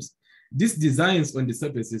times, these designs on the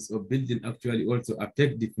surfaces of building actually also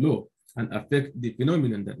affect the flow and affect the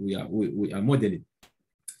phenomenon that we are modeling.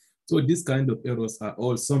 So these kind of errors are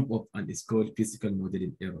all summed up and is called physical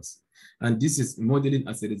modeling errors. And this is modeling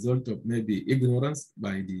as a result of maybe ignorance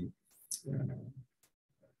by the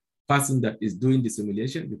person that is doing the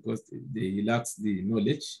simulation because they lack the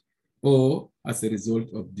knowledge, or as a result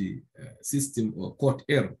of the system or code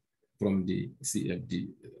error from the CFD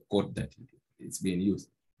code that is being used.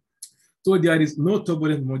 So there is no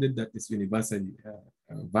turbulence model that is universally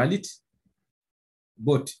valid,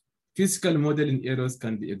 but physical modeling errors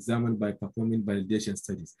can be examined by performing validation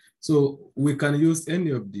studies. So we can use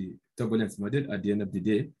any of the turbulence model at the end of the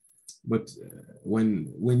day, but when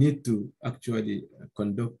we need to actually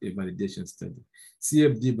conduct a validation study,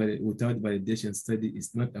 CFD without validation study is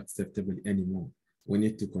not acceptable anymore. We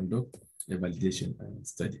need to conduct a validation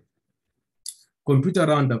study. Computer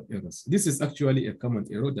roundup errors. This is actually a common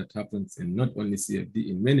error that happens in not only CFD,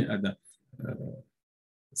 in many other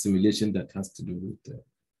simulation that has to do with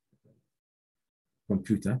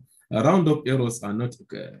computer. Roundup errors are not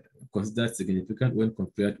considered significant when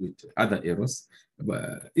compared with other errors.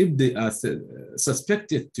 But if they are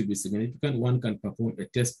suspected to be significant, one can perform a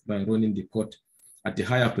test by running the code at a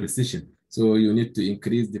higher precision. So you need to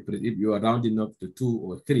increase the, if you are rounding up to 2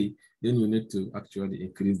 or 3, then you need to actually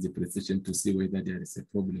increase the precision to see whether there is a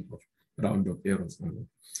problem of roundup errors or not.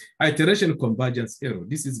 Iteration convergence error.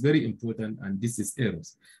 This is very important, and this is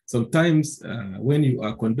errors. Sometimes when you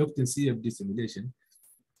are conducting CFD simulation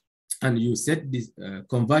and you set this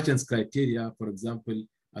convergence criteria, for example,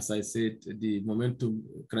 as I said, the momentum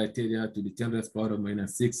criteria to the 10 raised power of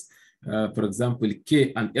 -6, for example,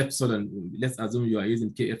 K and epsilon, let's assume you are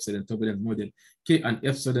using K epsilon turbulence model, K and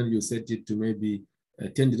epsilon, you set it to maybe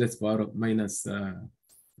 10 raised power of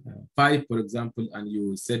 -5, for example, and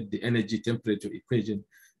you set the energy temperature equation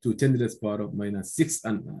to 10 raised power of -6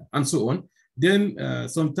 and so on. Then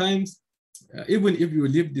sometimes, even if you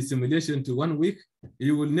leave the simulation to 1 week,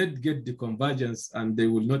 you will not get the convergence and they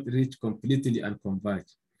will not reach completely and converge.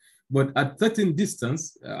 But at certain distance,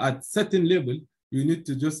 at certain level, you need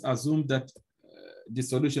to just assume that the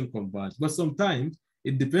solution converges. But sometimes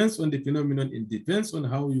it depends on the phenomenon. It depends on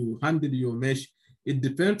how you handle your mesh. It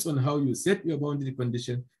depends on how you set your boundary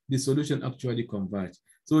condition. The solution actually converges.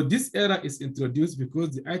 So this error is introduced because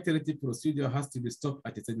the iterative procedure has to be stopped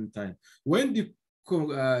at a certain time. When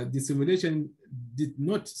the simulation did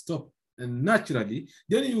not stop naturally,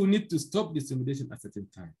 then you need to stop the simulation at a certain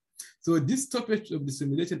time. So this stoppage of the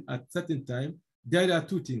simulation at a certain time, there are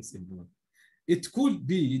 2 things involved. It could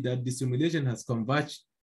be that the simulation has converged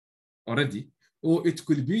already, or it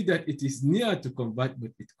could be that it is near to converge,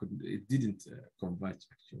 but it didn't converge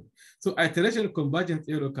actually. So iteration convergence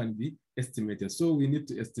error can be estimated. So we need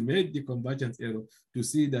to estimate the convergence error to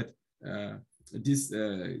see that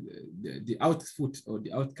the output or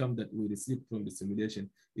the outcome that we receive from the simulation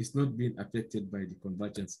is not being affected by the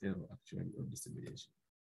convergence error actually of the simulation.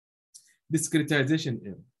 Discretization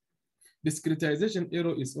error. Discretization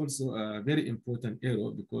error is also a very important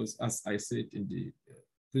error because, as I said in the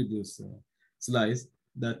previous slides,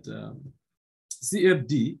 that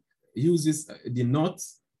CFD uses the knots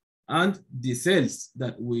and the cells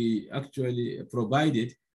that we actually provided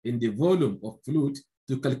in the volume of fluid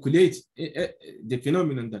to calculate the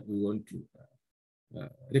phenomenon that we want to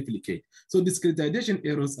replicate. So discretization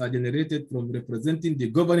errors are generated from representing the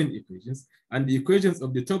governing equations and the equations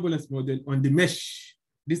of the turbulence model on the mesh.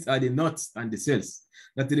 These are the knots and the cells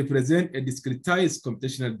that represent a discretized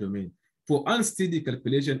computational domain. For unsteady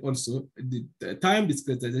calculation also, the time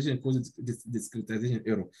discretization causes discretization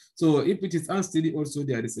error. So if it is unsteady also,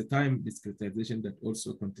 there is a time discretization that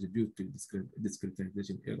also contributes to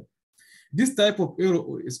discretization error. This type of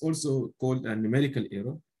error is also called a numerical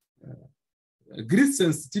error. Grid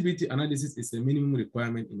sensitivity analysis is a minimum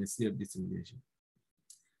requirement in a CFD simulation.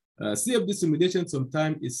 CFD simulation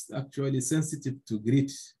sometimes is actually sensitive to grid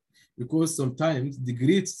because sometimes the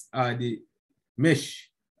grids are the mesh,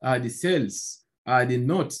 are the cells, are the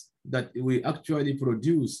knots that we actually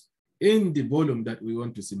produce in the volume that we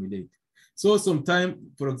want to simulate. So sometimes,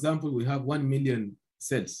 for example, we have 1 million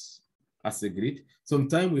cells as a grid.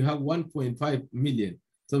 Sometimes we have 1.5 million.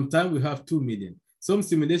 Sometimes we have 2 million. Some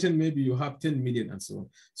simulation, maybe you have 10 million and so on.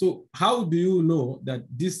 So how do you know that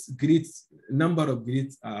this grids, number of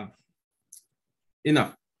grids are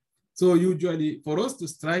enough? So usually for us to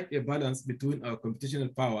strike a balance between our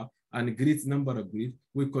computational power and grids, number of grids,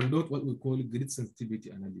 we conduct what we call grid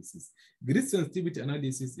sensitivity analysis. Grid sensitivity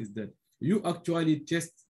analysis is that you actually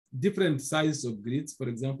test different sizes of grids. For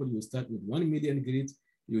example, you start with 1 million grids,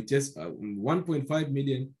 you test 1.5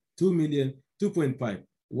 million, 2 million, 2.5.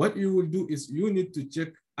 What you will do is you need to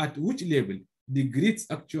check at which level the grids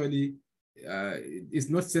actually is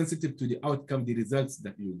not sensitive to the outcome, the results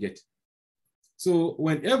that you get. So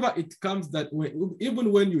whenever it comes that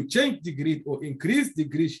even when you change the grid or increase the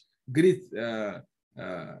grid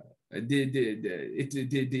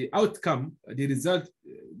the outcome, the result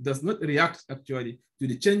does not react actually to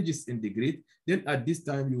the changes in the grid, then at this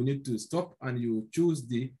time you need to stop and you choose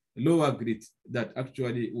the lower grid that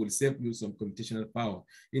actually will save you some computational power.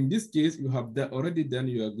 In this case, you have already done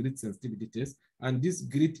your grid sensitivity test, and this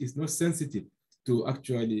grid is not sensitive to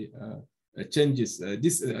actually changes.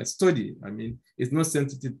 This study, I mean, is not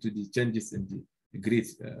sensitive to the changes in the grid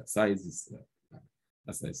sizes,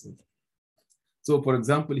 as I said. So, for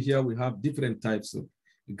example, here we have different types of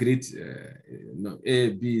grid, A,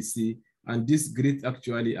 B, C, and this grid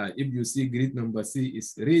actually, if you see grid number C,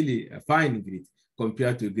 is really a fine grid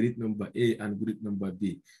compared to grid number A and grid number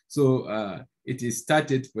B. So it is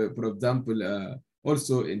started, for example,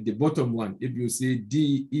 also in the bottom one, if you see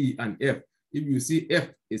D, E, and F, if you see F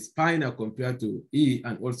is finer compared to E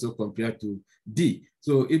and also compared to D.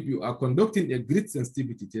 So if you are conducting a grid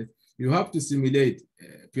sensitivity test, you have to simulate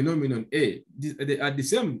phenomenon A. They are the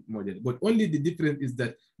same model, but only the difference is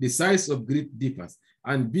that the size of grid differs,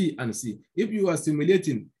 and B and C. If you are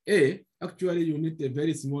simulating A, actually you need a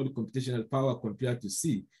very small computational power compared to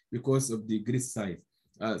C because of the grid size.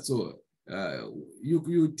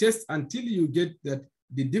 You test until you get that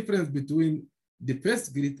the difference between the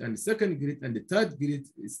first grid and the second grid and the third grid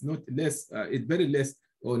is not less, it's very less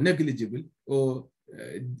or negligible, or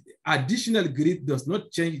additional grid does not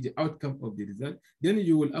change the outcome of the result, then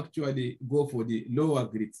you will actually go for the lower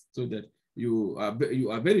grids so that you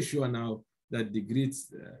are very sure now that the grid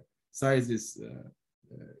size is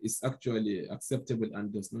actually acceptable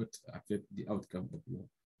and does not affect the outcome of your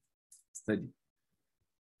study.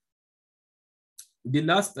 The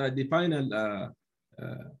last, the final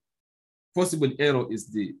possible error is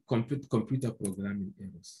the computer programming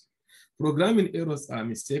errors. Programming errors are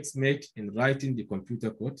mistakes made in writing the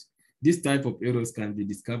computer code. This type of errors can be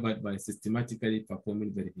discovered by systematically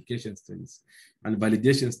performing verification studies and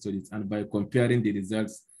validation studies, and by comparing the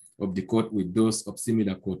results of the code with those of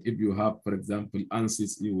similar code. If you have, for example,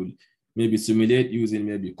 ANSYS, you will maybe simulate using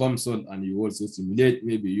maybe COMSOL, and you also simulate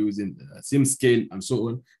maybe using SimScale and so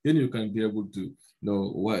on. Then you can be able to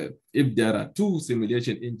know if there are two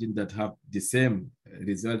simulation engines that have the same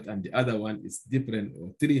result and the other one is different,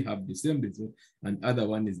 or three have the same result and other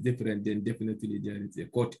one is different, then definitely there is a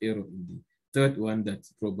code error in the third one that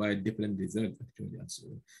provide different results actually, and so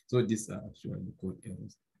on. So these are actually code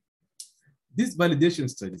errors. These validation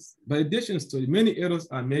studies, many errors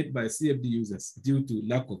are made by CFD users due to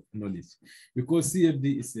lack of knowledge, because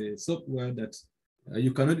CFD is a software that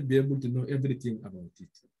you cannot be able to know everything about it.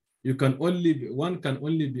 One can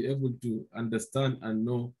only be able to understand and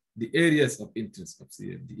know the areas of interest of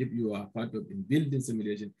CFD. If you are part of in building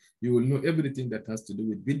simulation, you will know everything that has to do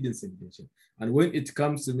with building simulation. And when it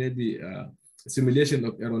comes to maybe simulation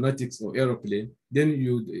of aeronautics or aeroplane, then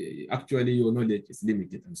actually your knowledge is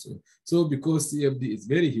limited and so on. So because CFD is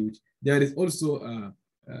very huge, there is also a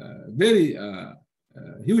very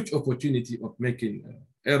huge opportunity of making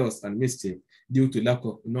errors and mistakes due to lack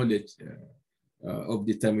of knowledge of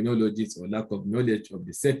the terminologies, or lack of knowledge of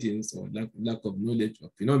the settings, or lack of knowledge of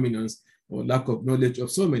phenomena, or lack of knowledge of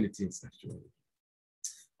so many things actually.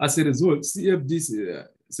 As a result, CFD's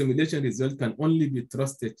simulation result can only be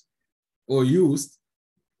trusted or used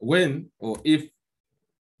when or if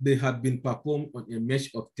they have been performed on a mesh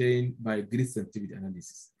obtained by grid sensitivity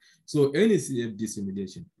analysis. So any CFD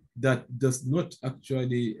simulation that does not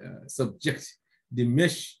actually subject the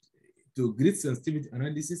mesh to grid sensitivity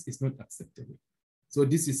analysis is not acceptable. So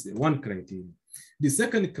this is one criteria. The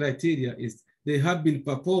second criteria is they have been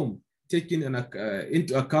performed taking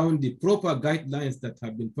into account the proper guidelines that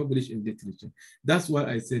have been published in literature. That's why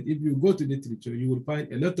I said, if you go to literature, you will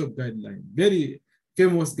find a lot of guidelines. Very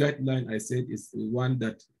famous guideline, I said, is one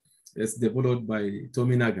that is developed by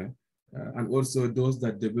Tominaga, and also those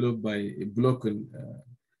that developed by Blocken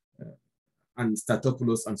and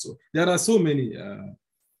Statopoulos and so on. There are so many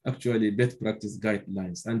actually best practice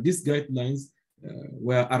guidelines, and these guidelines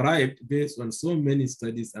were arrived based on so many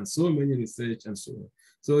studies and so many research and so on.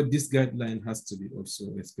 So this guideline has to be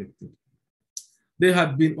also respected. They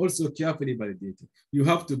have been also carefully validated. You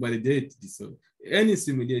have to validate this. So any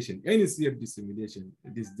simulation, any CFD simulation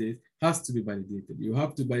these days has to be validated. You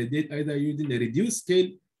have to validate either using a reduced scale,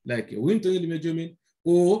 like a wind tunnel measurement,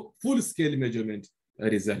 or full scale measurement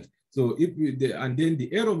result. So and then the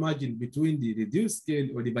error margin between the reduced scale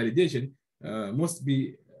or the validation must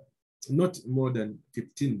be not more than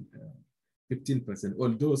 15%,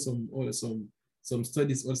 although some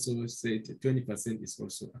studies also say 20% is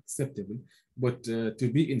also acceptable. But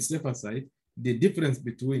to be in safer side, the difference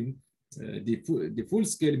between the full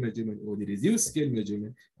scale measurement or the reduced scale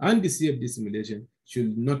measurement and the CFD simulation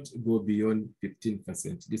should not go beyond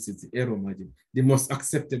 15%. This is the error margin, the most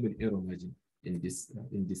acceptable error margin in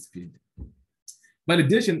this field.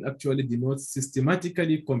 Validation actually denotes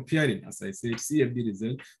systematically comparing, as I said, CFD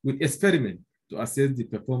result with experiment to assess the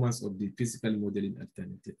performance of the physical modeling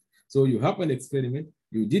alternative. So you have an experiment,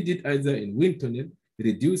 you did it either in wind tunnel,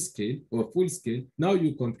 reduced scale, or full scale. Now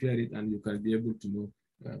you compare it and you can be able to know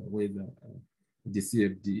whether the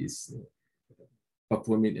CFD is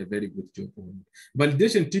performing a very good job.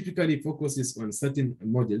 Validation typically focuses on certain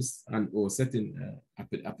models and or certain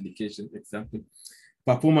application. Example,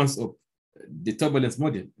 performance of the turbulence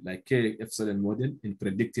model, like KFUPM model in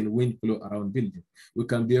predicting wind flow around building. We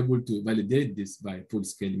can be able to validate this by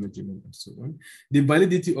full-scale measurement and so on. The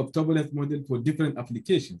validity of turbulence model for different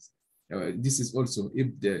applications. This is also, if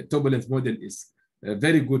the turbulence model is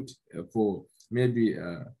very good for maybe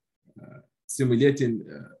simulating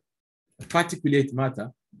particulate matter,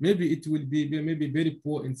 maybe it will be very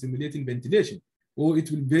poor in simulating ventilation, or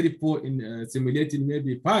it will be very poor in simulating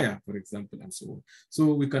maybe fire, for example, and so on.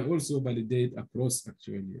 So we can also validate across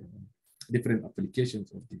actually different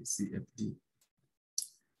applications of the CFD.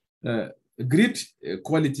 Grid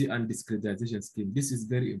quality and discretization scheme. This is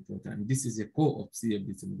very important. This is a core of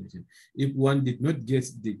CFD simulation. If one did not get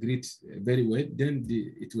the grid very well, then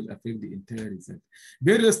it will affect the entire result.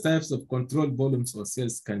 Various types of control volumes or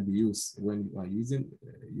cells can be used when you are using,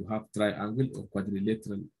 you have triangle or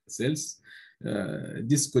quadrilateral cells.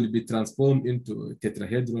 This could be transformed into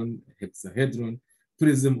tetrahedron, hexahedron,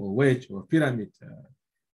 prism or wedge or pyramid.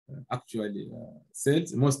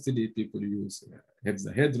 Cells, mostly people use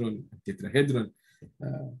hexahedron, tetrahedron,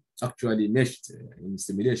 actually meshed in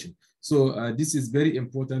simulation. So this is very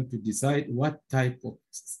important to decide what type of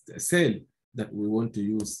cell that we want to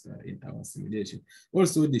use in our simulation.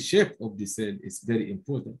 Also, the shape of the cell is very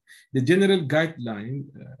important. The general guideline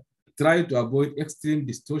try to avoid extreme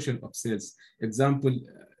distortion of cells. Example,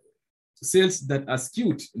 cells that are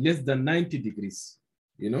skewed less than 90 degrees,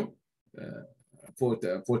 you know,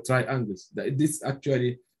 for triangles. This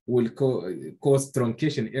actually will cause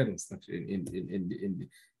truncation errors in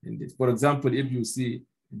this. For example, if you see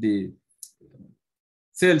the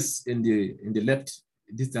cells in the left,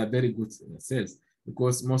 these are very good cells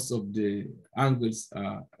because most of the angles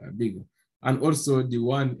are bigger. And also the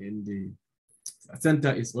one in the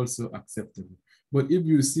center is also acceptable. But if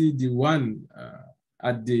you see the one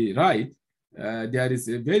at the right, there is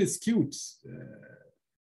a very skewed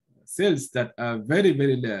cells that are very,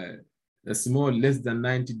 very small, less than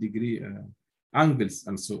 90-degree angles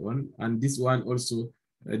and so on. And this one also,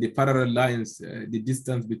 the parallel lines, the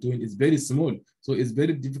distance between is very small. So it's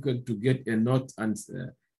very difficult to get a knot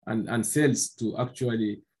and cells to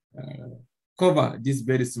actually cover this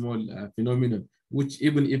very small phenomenon, which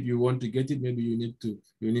even if you want to get it, maybe you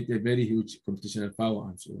need a very huge computational power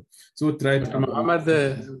and so on. So try to— Mohammed,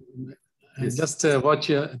 yes. Just watch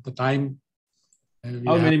the time.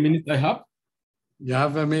 How many minutes I have? You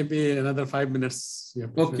have maybe another 5 minutes.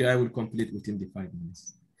 Okay, I will complete within the 5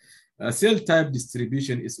 minutes. Cell type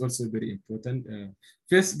distribution is also very important.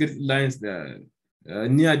 First grid lines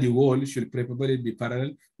near the wall should preferably be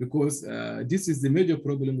parallel because this is the major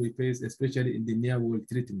problem we face, especially in the near wall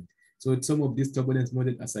treatment. So some of these turbulence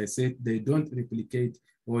models, as I said, they don't replicate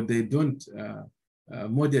or they don't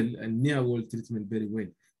model a near wall treatment very well.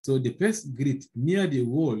 So the first grid near the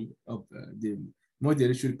wall of the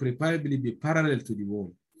model should preferably be parallel to the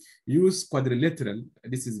wall. Use quadrilateral,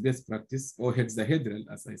 this is best practice, or hexahedral,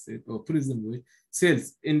 as I said, or prism way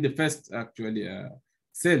cells in the first actually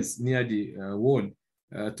cells near the wall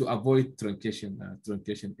to avoid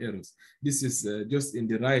truncation errors. This is just in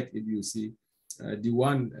the right. If you see the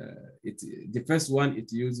one, the first one,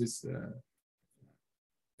 it uses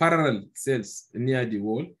parallel cells near the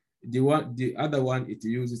wall. The other one, it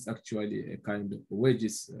uses actually a kind of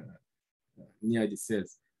wedges near the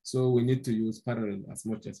cells. So we need to use parallel as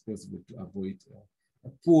much as possible to avoid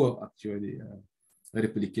poor actually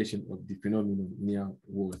replication of the phenomenon near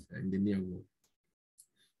wall and the near wall.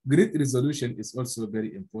 Grid resolution is also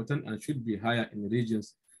very important and should be higher in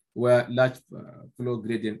regions where large flow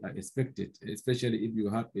gradients are expected, especially if you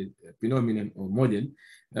have a phenomenon or model.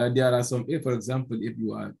 There are some, for example, if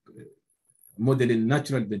you are modeling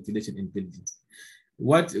natural ventilation in buildings.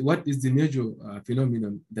 What is the major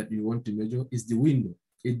phenomenon that you want to measure is the window,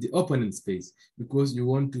 it's the opening space, because you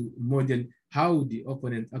want to model how the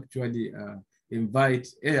opponent actually invite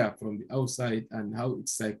air from the outside and how it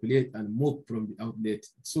circulates and move from the outlet.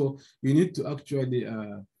 So you need to actually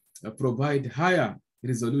provide higher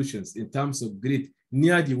resolutions in terms of grid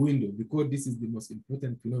near the window, because this is the most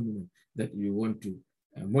important phenomenon that you want to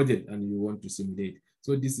model and you want to simulate.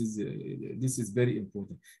 So this is very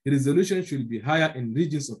important. The resolution should be higher in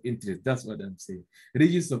regions of interest. That's what I'm saying.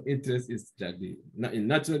 Regions of interest is like in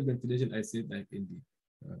natural ventilation, I said, like in the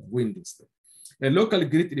windows. A local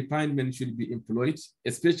grid refinement should be employed,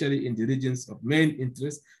 especially in the regions of main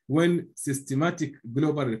interest when systematic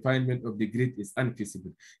global refinement of the grid is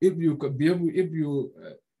unfeasible. If you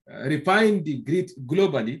refine the grid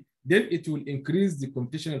globally, then it will increase the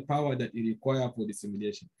computational power that you require for the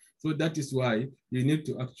simulation. So that is why you need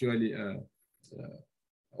to actually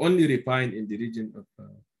only refine in the region of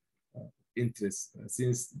interest,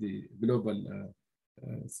 since the global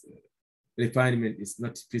refinement is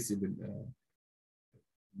not feasible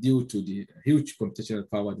due to the huge computational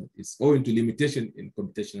power that is owing to limitation in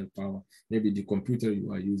computational power. Maybe the computer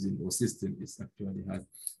you are using or system is actually has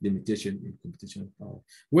limitation in computational power.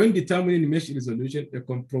 When determining mesh resolution, a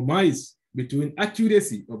compromise between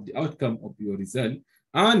accuracy of the outcome of your result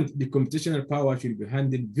and the computational power should be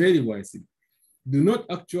handled very wisely. Do not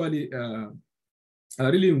actually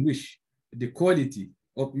relinquish the quality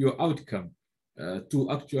of your outcome to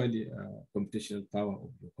actually computational power of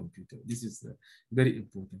your computer. This is very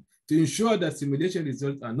important. To ensure that simulation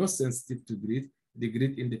results are not sensitive to grid, the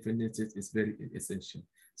grid independence is very essential.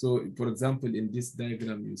 So for example, in this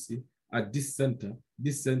diagram, you see at this center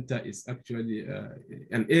is actually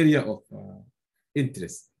an area of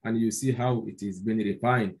interest. And you see how it is being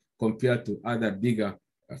refined compared to other bigger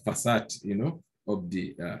facade, of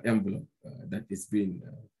the envelope that is being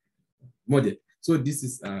modeled. So this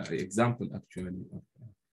is an example actually of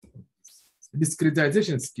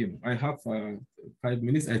discretization scheme. I have 5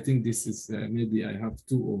 minutes. I think this is maybe I have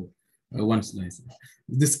 2 or 1 slide.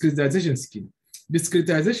 Discretization scheme.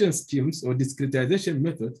 Discretization schemes or discretization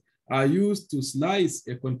methods are used to slice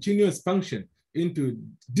a continuous function into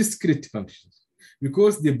discrete functions,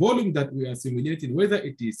 because the volume that we are simulating, whether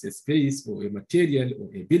it is a space or a material or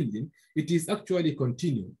a building, it is actually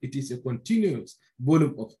continuous. It is a continuous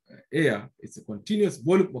volume of air. It's a continuous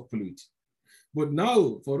volume of fluid. But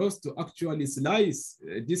now, for us to actually slice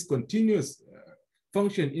this continuous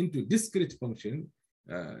function into discrete function,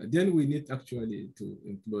 then we need actually to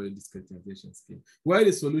employ a discretization scheme, where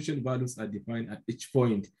the solution values are defined at each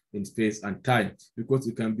point in space and time, because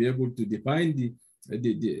we can be able to define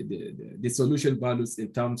the solution values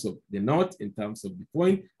in terms of the node, in terms of the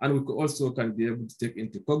point, and we also can be able to take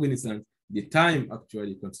into cognizance the time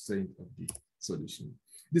actually constraint of the solution.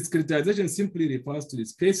 Discretization simply refers to the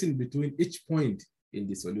spacing between each point in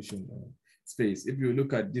the solution space. If you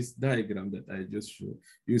look at this diagram that I just showed,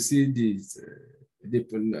 you see this, the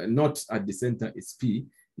node at the center is P.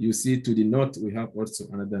 You see to the north, we have also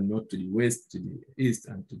another node to the west, to the east,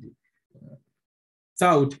 and to the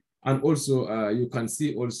south. And also, you can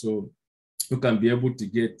see also, you can be able to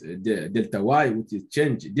get the delta Y, which is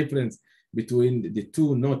change, difference between the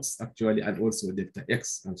 2 nodes actually, and also delta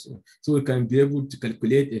X and so on. So we can be able to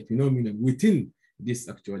calculate a phenomenon within this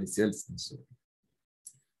actually cells and so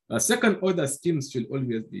on. Second order schemes should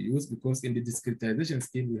always be used, because in the discretization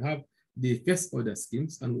scheme, we have the first order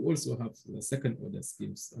schemes and we also have the second order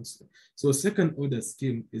schemes. And so on. So second order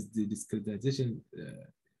scheme is the discretization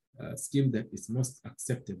scheme that is most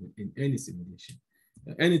acceptable in any simulation.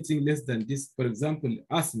 Anything less than this, for example,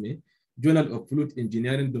 ASME, Journal of Fluid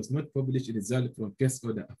Engineering, does not publish a result from first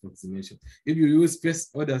order approximation. If you use first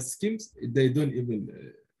order schemes, they don't even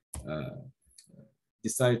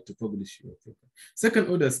decide to publish your paper. Second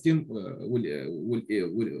order scheme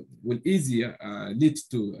will easier lead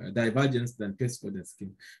to divergence than first order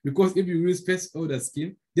scheme, because if you use first order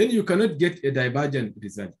scheme, then you cannot get a divergent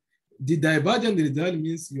result. The divergent result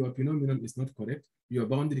means your phenomenon is not correct, your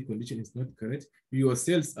boundary condition is not correct, your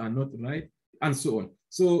cells are not right, and so on.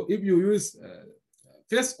 So if you use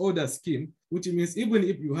first order scheme, which means even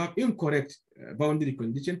if you have incorrect boundary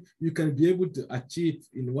condition, you can be able to achieve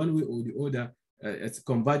in one way or the other a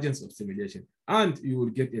convergence of simulation, and you will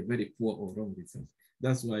get a very poor or wrong result.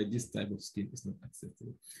 That's why this type of scheme is not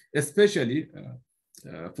acceptable, especially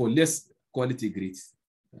for less quality grids.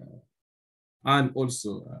 And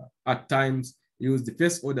also at times use the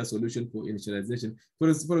first order solution for initialization.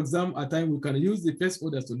 For example, at times we can use the first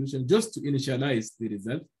order solution just to initialize the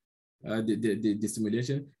result, the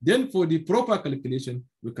simulation. Then for the proper calculation,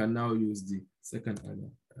 we can now use the second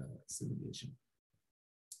order simulation.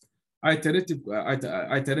 Iterative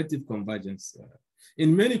convergence.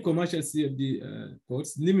 In many commercial CFD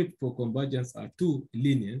codes, limit for convergence are 2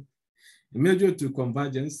 linear. Measure to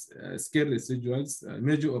convergence, scale residuals,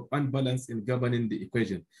 measure of unbalance in governing the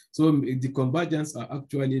equation. So the convergence are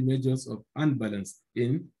actually measures of unbalance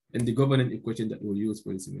in and the governance equation that we'll use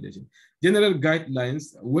for the simulation. General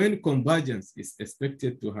guidelines: when convergence is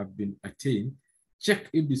expected to have been attained, check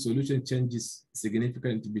if the solution changes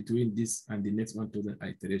significantly between this and the next 1000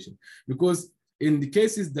 iteration. Because in the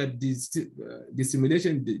cases that the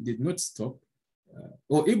simulation did not stop,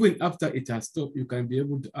 or even after it has stopped, you can be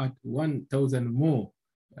able to add 1000 more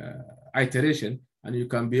iteration, and you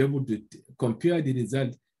can be able to compare the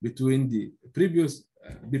result between the previous,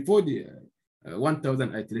 before the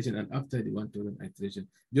 1000 iteration and after the 1000 iteration,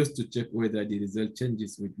 just to check whether the result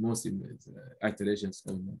changes with more iterations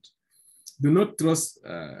or not. Do not trust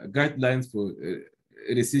guidelines for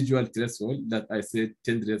residual threshold that I said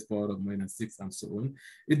 10 raised power of -6 and so on.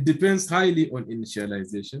 It depends highly on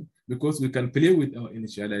initialization, because we can play with our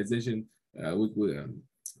initialization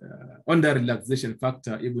under relaxation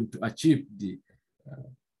factor even to achieve the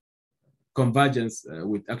convergence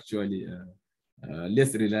with actually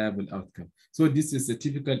less reliable outcome. So this is a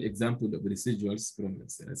typical example of residuals from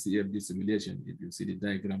CFD simulation. If you see the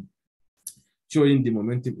diagram showing the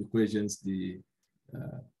momentum equations, the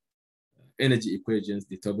energy equations,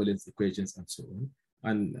 the turbulence equations, and so on.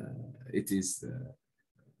 And it is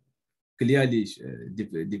clearly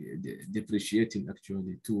depreciating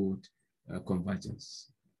actually toward convergence.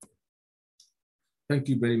 Thank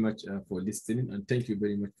you very much for listening, and thank you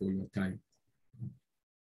very much for your time.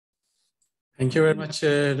 Thank you very much,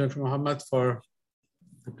 Dr. Mohammed, for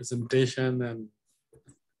the presentation and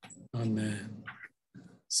on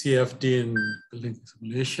CFD in building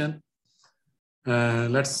simulation.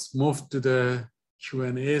 Let's move to the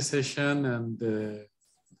Q&A session, and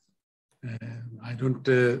I don't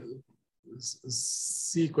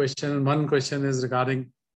see question. One question is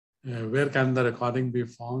regarding where can the recording be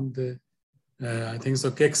found? I think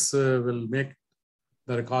so KICS will make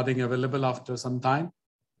the recording available after some time,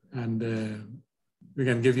 and we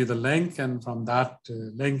can give you the link, and from that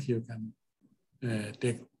link you can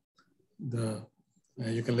take the,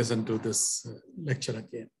 you can listen to this lecture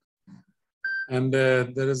again. And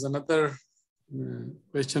there is another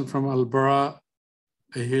question from Albara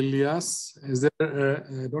Ahilias. Is there,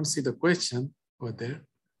 I don't see the question over there.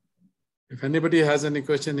 If anybody has any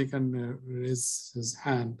question, he can raise his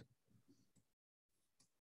hand.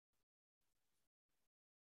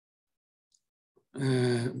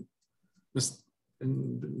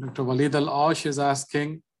 Dr. Walid Al-Aush is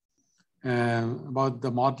asking about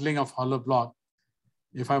the modeling of hollow block.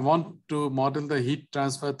 If I want to model the heat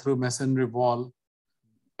transfer through masonry wall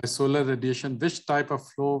by solar radiation, which type of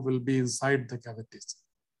flow will be inside the cavities?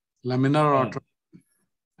 Laminar or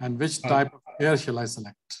and which type of air shall I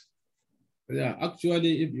select? Yeah,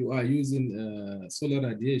 actually, if you are using solar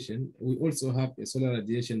radiation, we also have a solar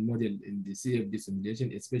radiation model in the CFD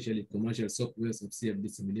simulation, especially commercial softwares of CFD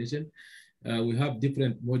simulation. We have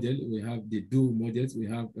different models. We have the DO models. We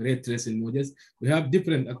have ray tracing models. We have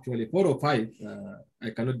different, actually, 4 or 5. I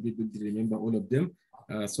cannot be able to remember all of them.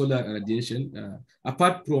 Solar radiation.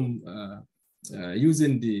 Apart from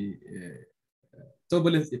using the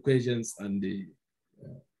turbulence equations and the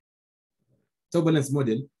turbulence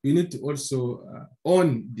model, you need to also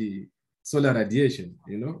own the solar radiation.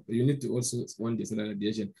 You know, you need to also own the solar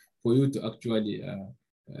radiation for you to actually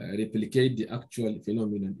replicate the actual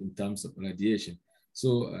phenomenon in terms of radiation.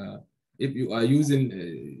 So if you are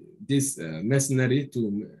using this masonry to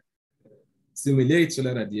simulate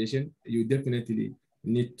solar radiation, you definitely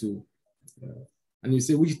need to, and you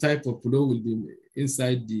say which type of flow will be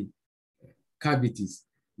inside the cavities,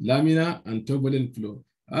 laminar and turbulent flow.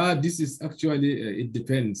 This is actually, it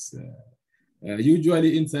depends.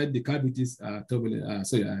 Usually inside the cavities are turbulent,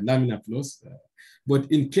 laminar flows. But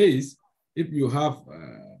in case, if you have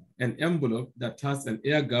an envelope that has an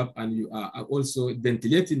air gap and you are also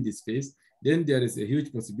ventilating the space, then there is a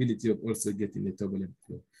huge possibility of also getting a turbulent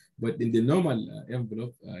flow. But in the normal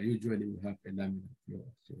envelope, usually we have a laminar flow.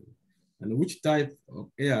 And which type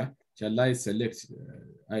of air shall I select?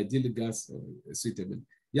 Ideal gas or suitable?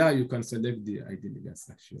 Yeah, you can select the ideal gas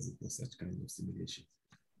actually for such kind of simulation.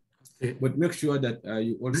 Okay. But make sure that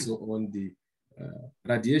you also own the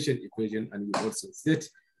radiation equation, and you also set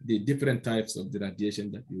the different types of the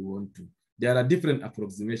radiation that you want to. There are different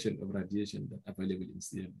approximations of radiation that are available in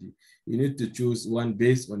CFD. You need to choose one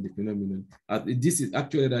based on the phenomenon. This is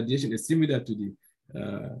actually radiation is similar to the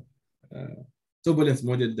turbulence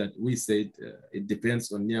model that we said. It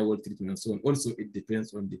depends on near wall treatment and so on. Also, it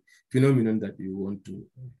depends on the phenomenon that you want to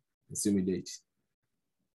simulate.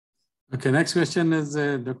 Okay, next question is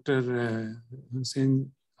Dr.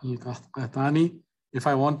 Hussein Al-Qahtani. If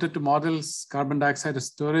I wanted to model carbon dioxide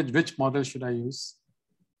storage, which model should I use?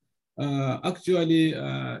 Actually,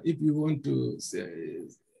 if you want to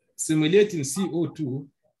simulate in CO2,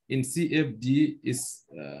 in CFD is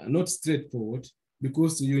not straightforward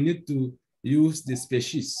because you need to use the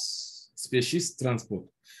species transport.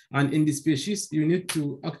 And in the species, you need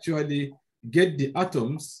to actually get the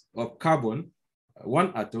atoms of carbon,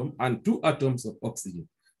 one atom, and 2 atoms of oxygen.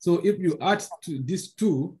 So if you add these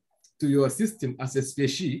 2 to your system as a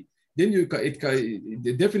species, then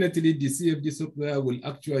definitely the CFD software will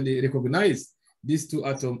actually recognize these 2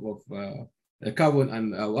 atoms of carbon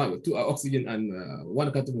and 2 oxygen and 1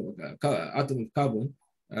 atom of carbon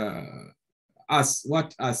as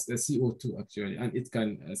a CO2 actually, and it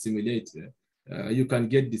can simulate. You can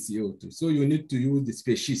get the CO2. So you need to use the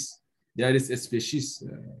species. There is a species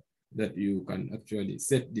that you can actually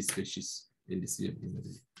set the species in the CFD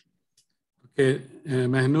model. Okay,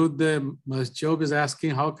 Mahnood Masjob is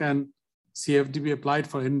asking, how can CFD be applied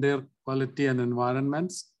for indoor quality and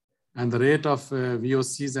environments and the rate of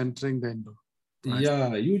VOCs entering the indoor?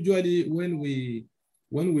 Yeah, usually when we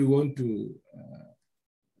want to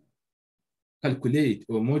calculate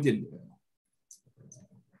or model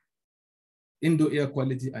indoor air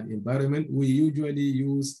quality and environment, we usually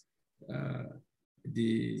use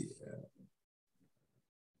the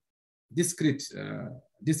discrete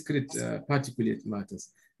particulate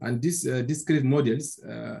matters. And these discrete models,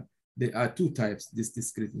 there are 2 types, these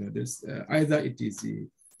discrete models. Either it is the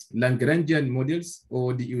Lagrangian models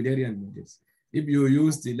or the Eulerian models. If you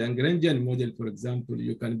use the Lagrangian model, for example,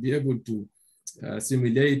 you can be able to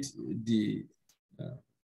simulate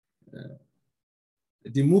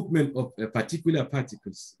the movement of particular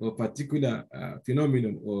particles or particular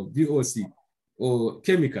phenomenon or VOC or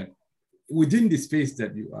chemical within the space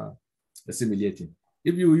that you are simulating.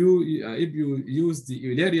 If you use the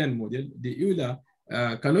Eulerian model, the Euler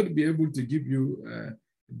cannot be able to give you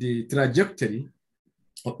the trajectory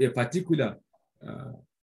of a particular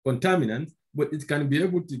contaminant, but it can be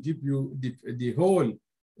able to give you the whole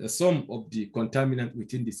sum of the contaminant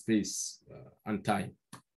within the space and time.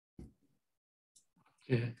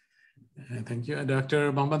 Okay, thank you.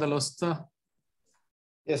 Dr. Mohammed Al-Usta.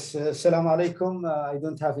 Yes, Assalamu alaikum. I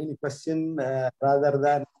don't have any question. Rather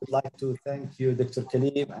than, I would like to thank you, Dr.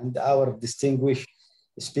 Khalib, and our distinguished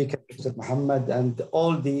speaker, Dr. Mohammed, and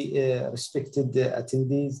all the respected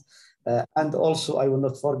attendees. And also, I will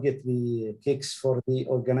not forget the KICS for the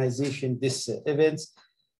organization this events.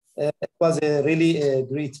 It was a really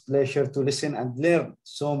great pleasure to listen and learn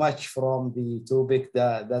so much from the topic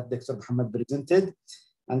that Dr. Mohammed presented.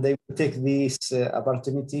 And I will take this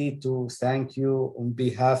opportunity to thank you on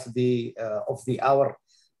behalf of our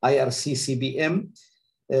IRC CBM.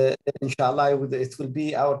 Inshallah, it will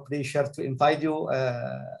be our pleasure to invite you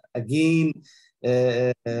again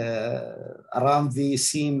around the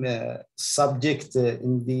same subject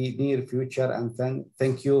in the near future. And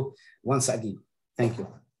thank you once again. Thank you.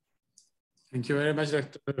 Thank you very much,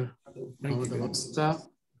 Dr. Mohammed Al-Usta.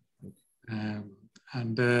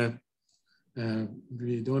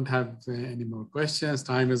 We don't have any more questions.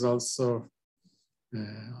 Time is also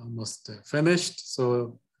almost finished.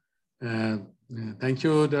 So thank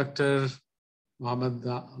you, Dr. Mohammed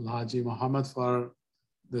Alhaji Mohammed, for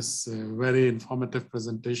this very informative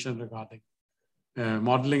presentation regarding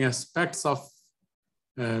modeling aspects of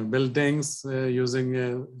buildings using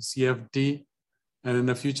CFD. And in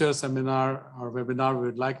a future seminar or webinar, we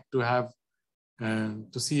would like to have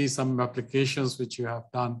to see some applications which you have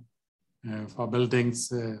done for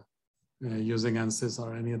buildings using ANSYS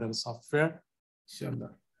or any other software.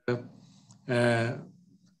 Sure.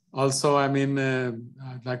 Also, I mean,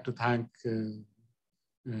 I'd like to thank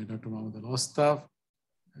Dr. Mohammed Al-Usta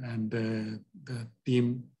and the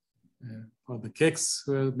team for the KICS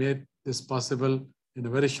who have made this possible in a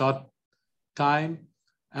very short time.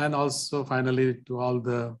 And also finally to all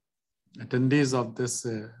the attendees of this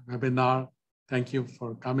webinar, thank you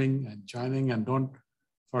for coming and joining, and don't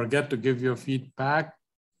forget to give your feedback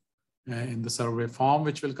in the survey form,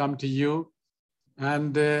 which will come to you.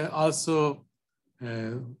 And also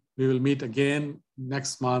we will meet again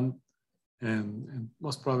next month, and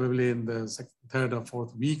most probably in the third or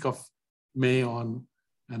fourth week of May on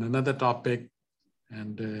another topic.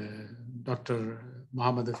 And Dr.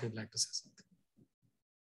 Mohammed, if you'd like to say something.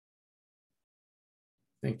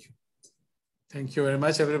 Thank you. Thank you very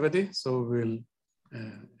much, everybody. So we'll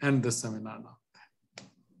end this seminar now.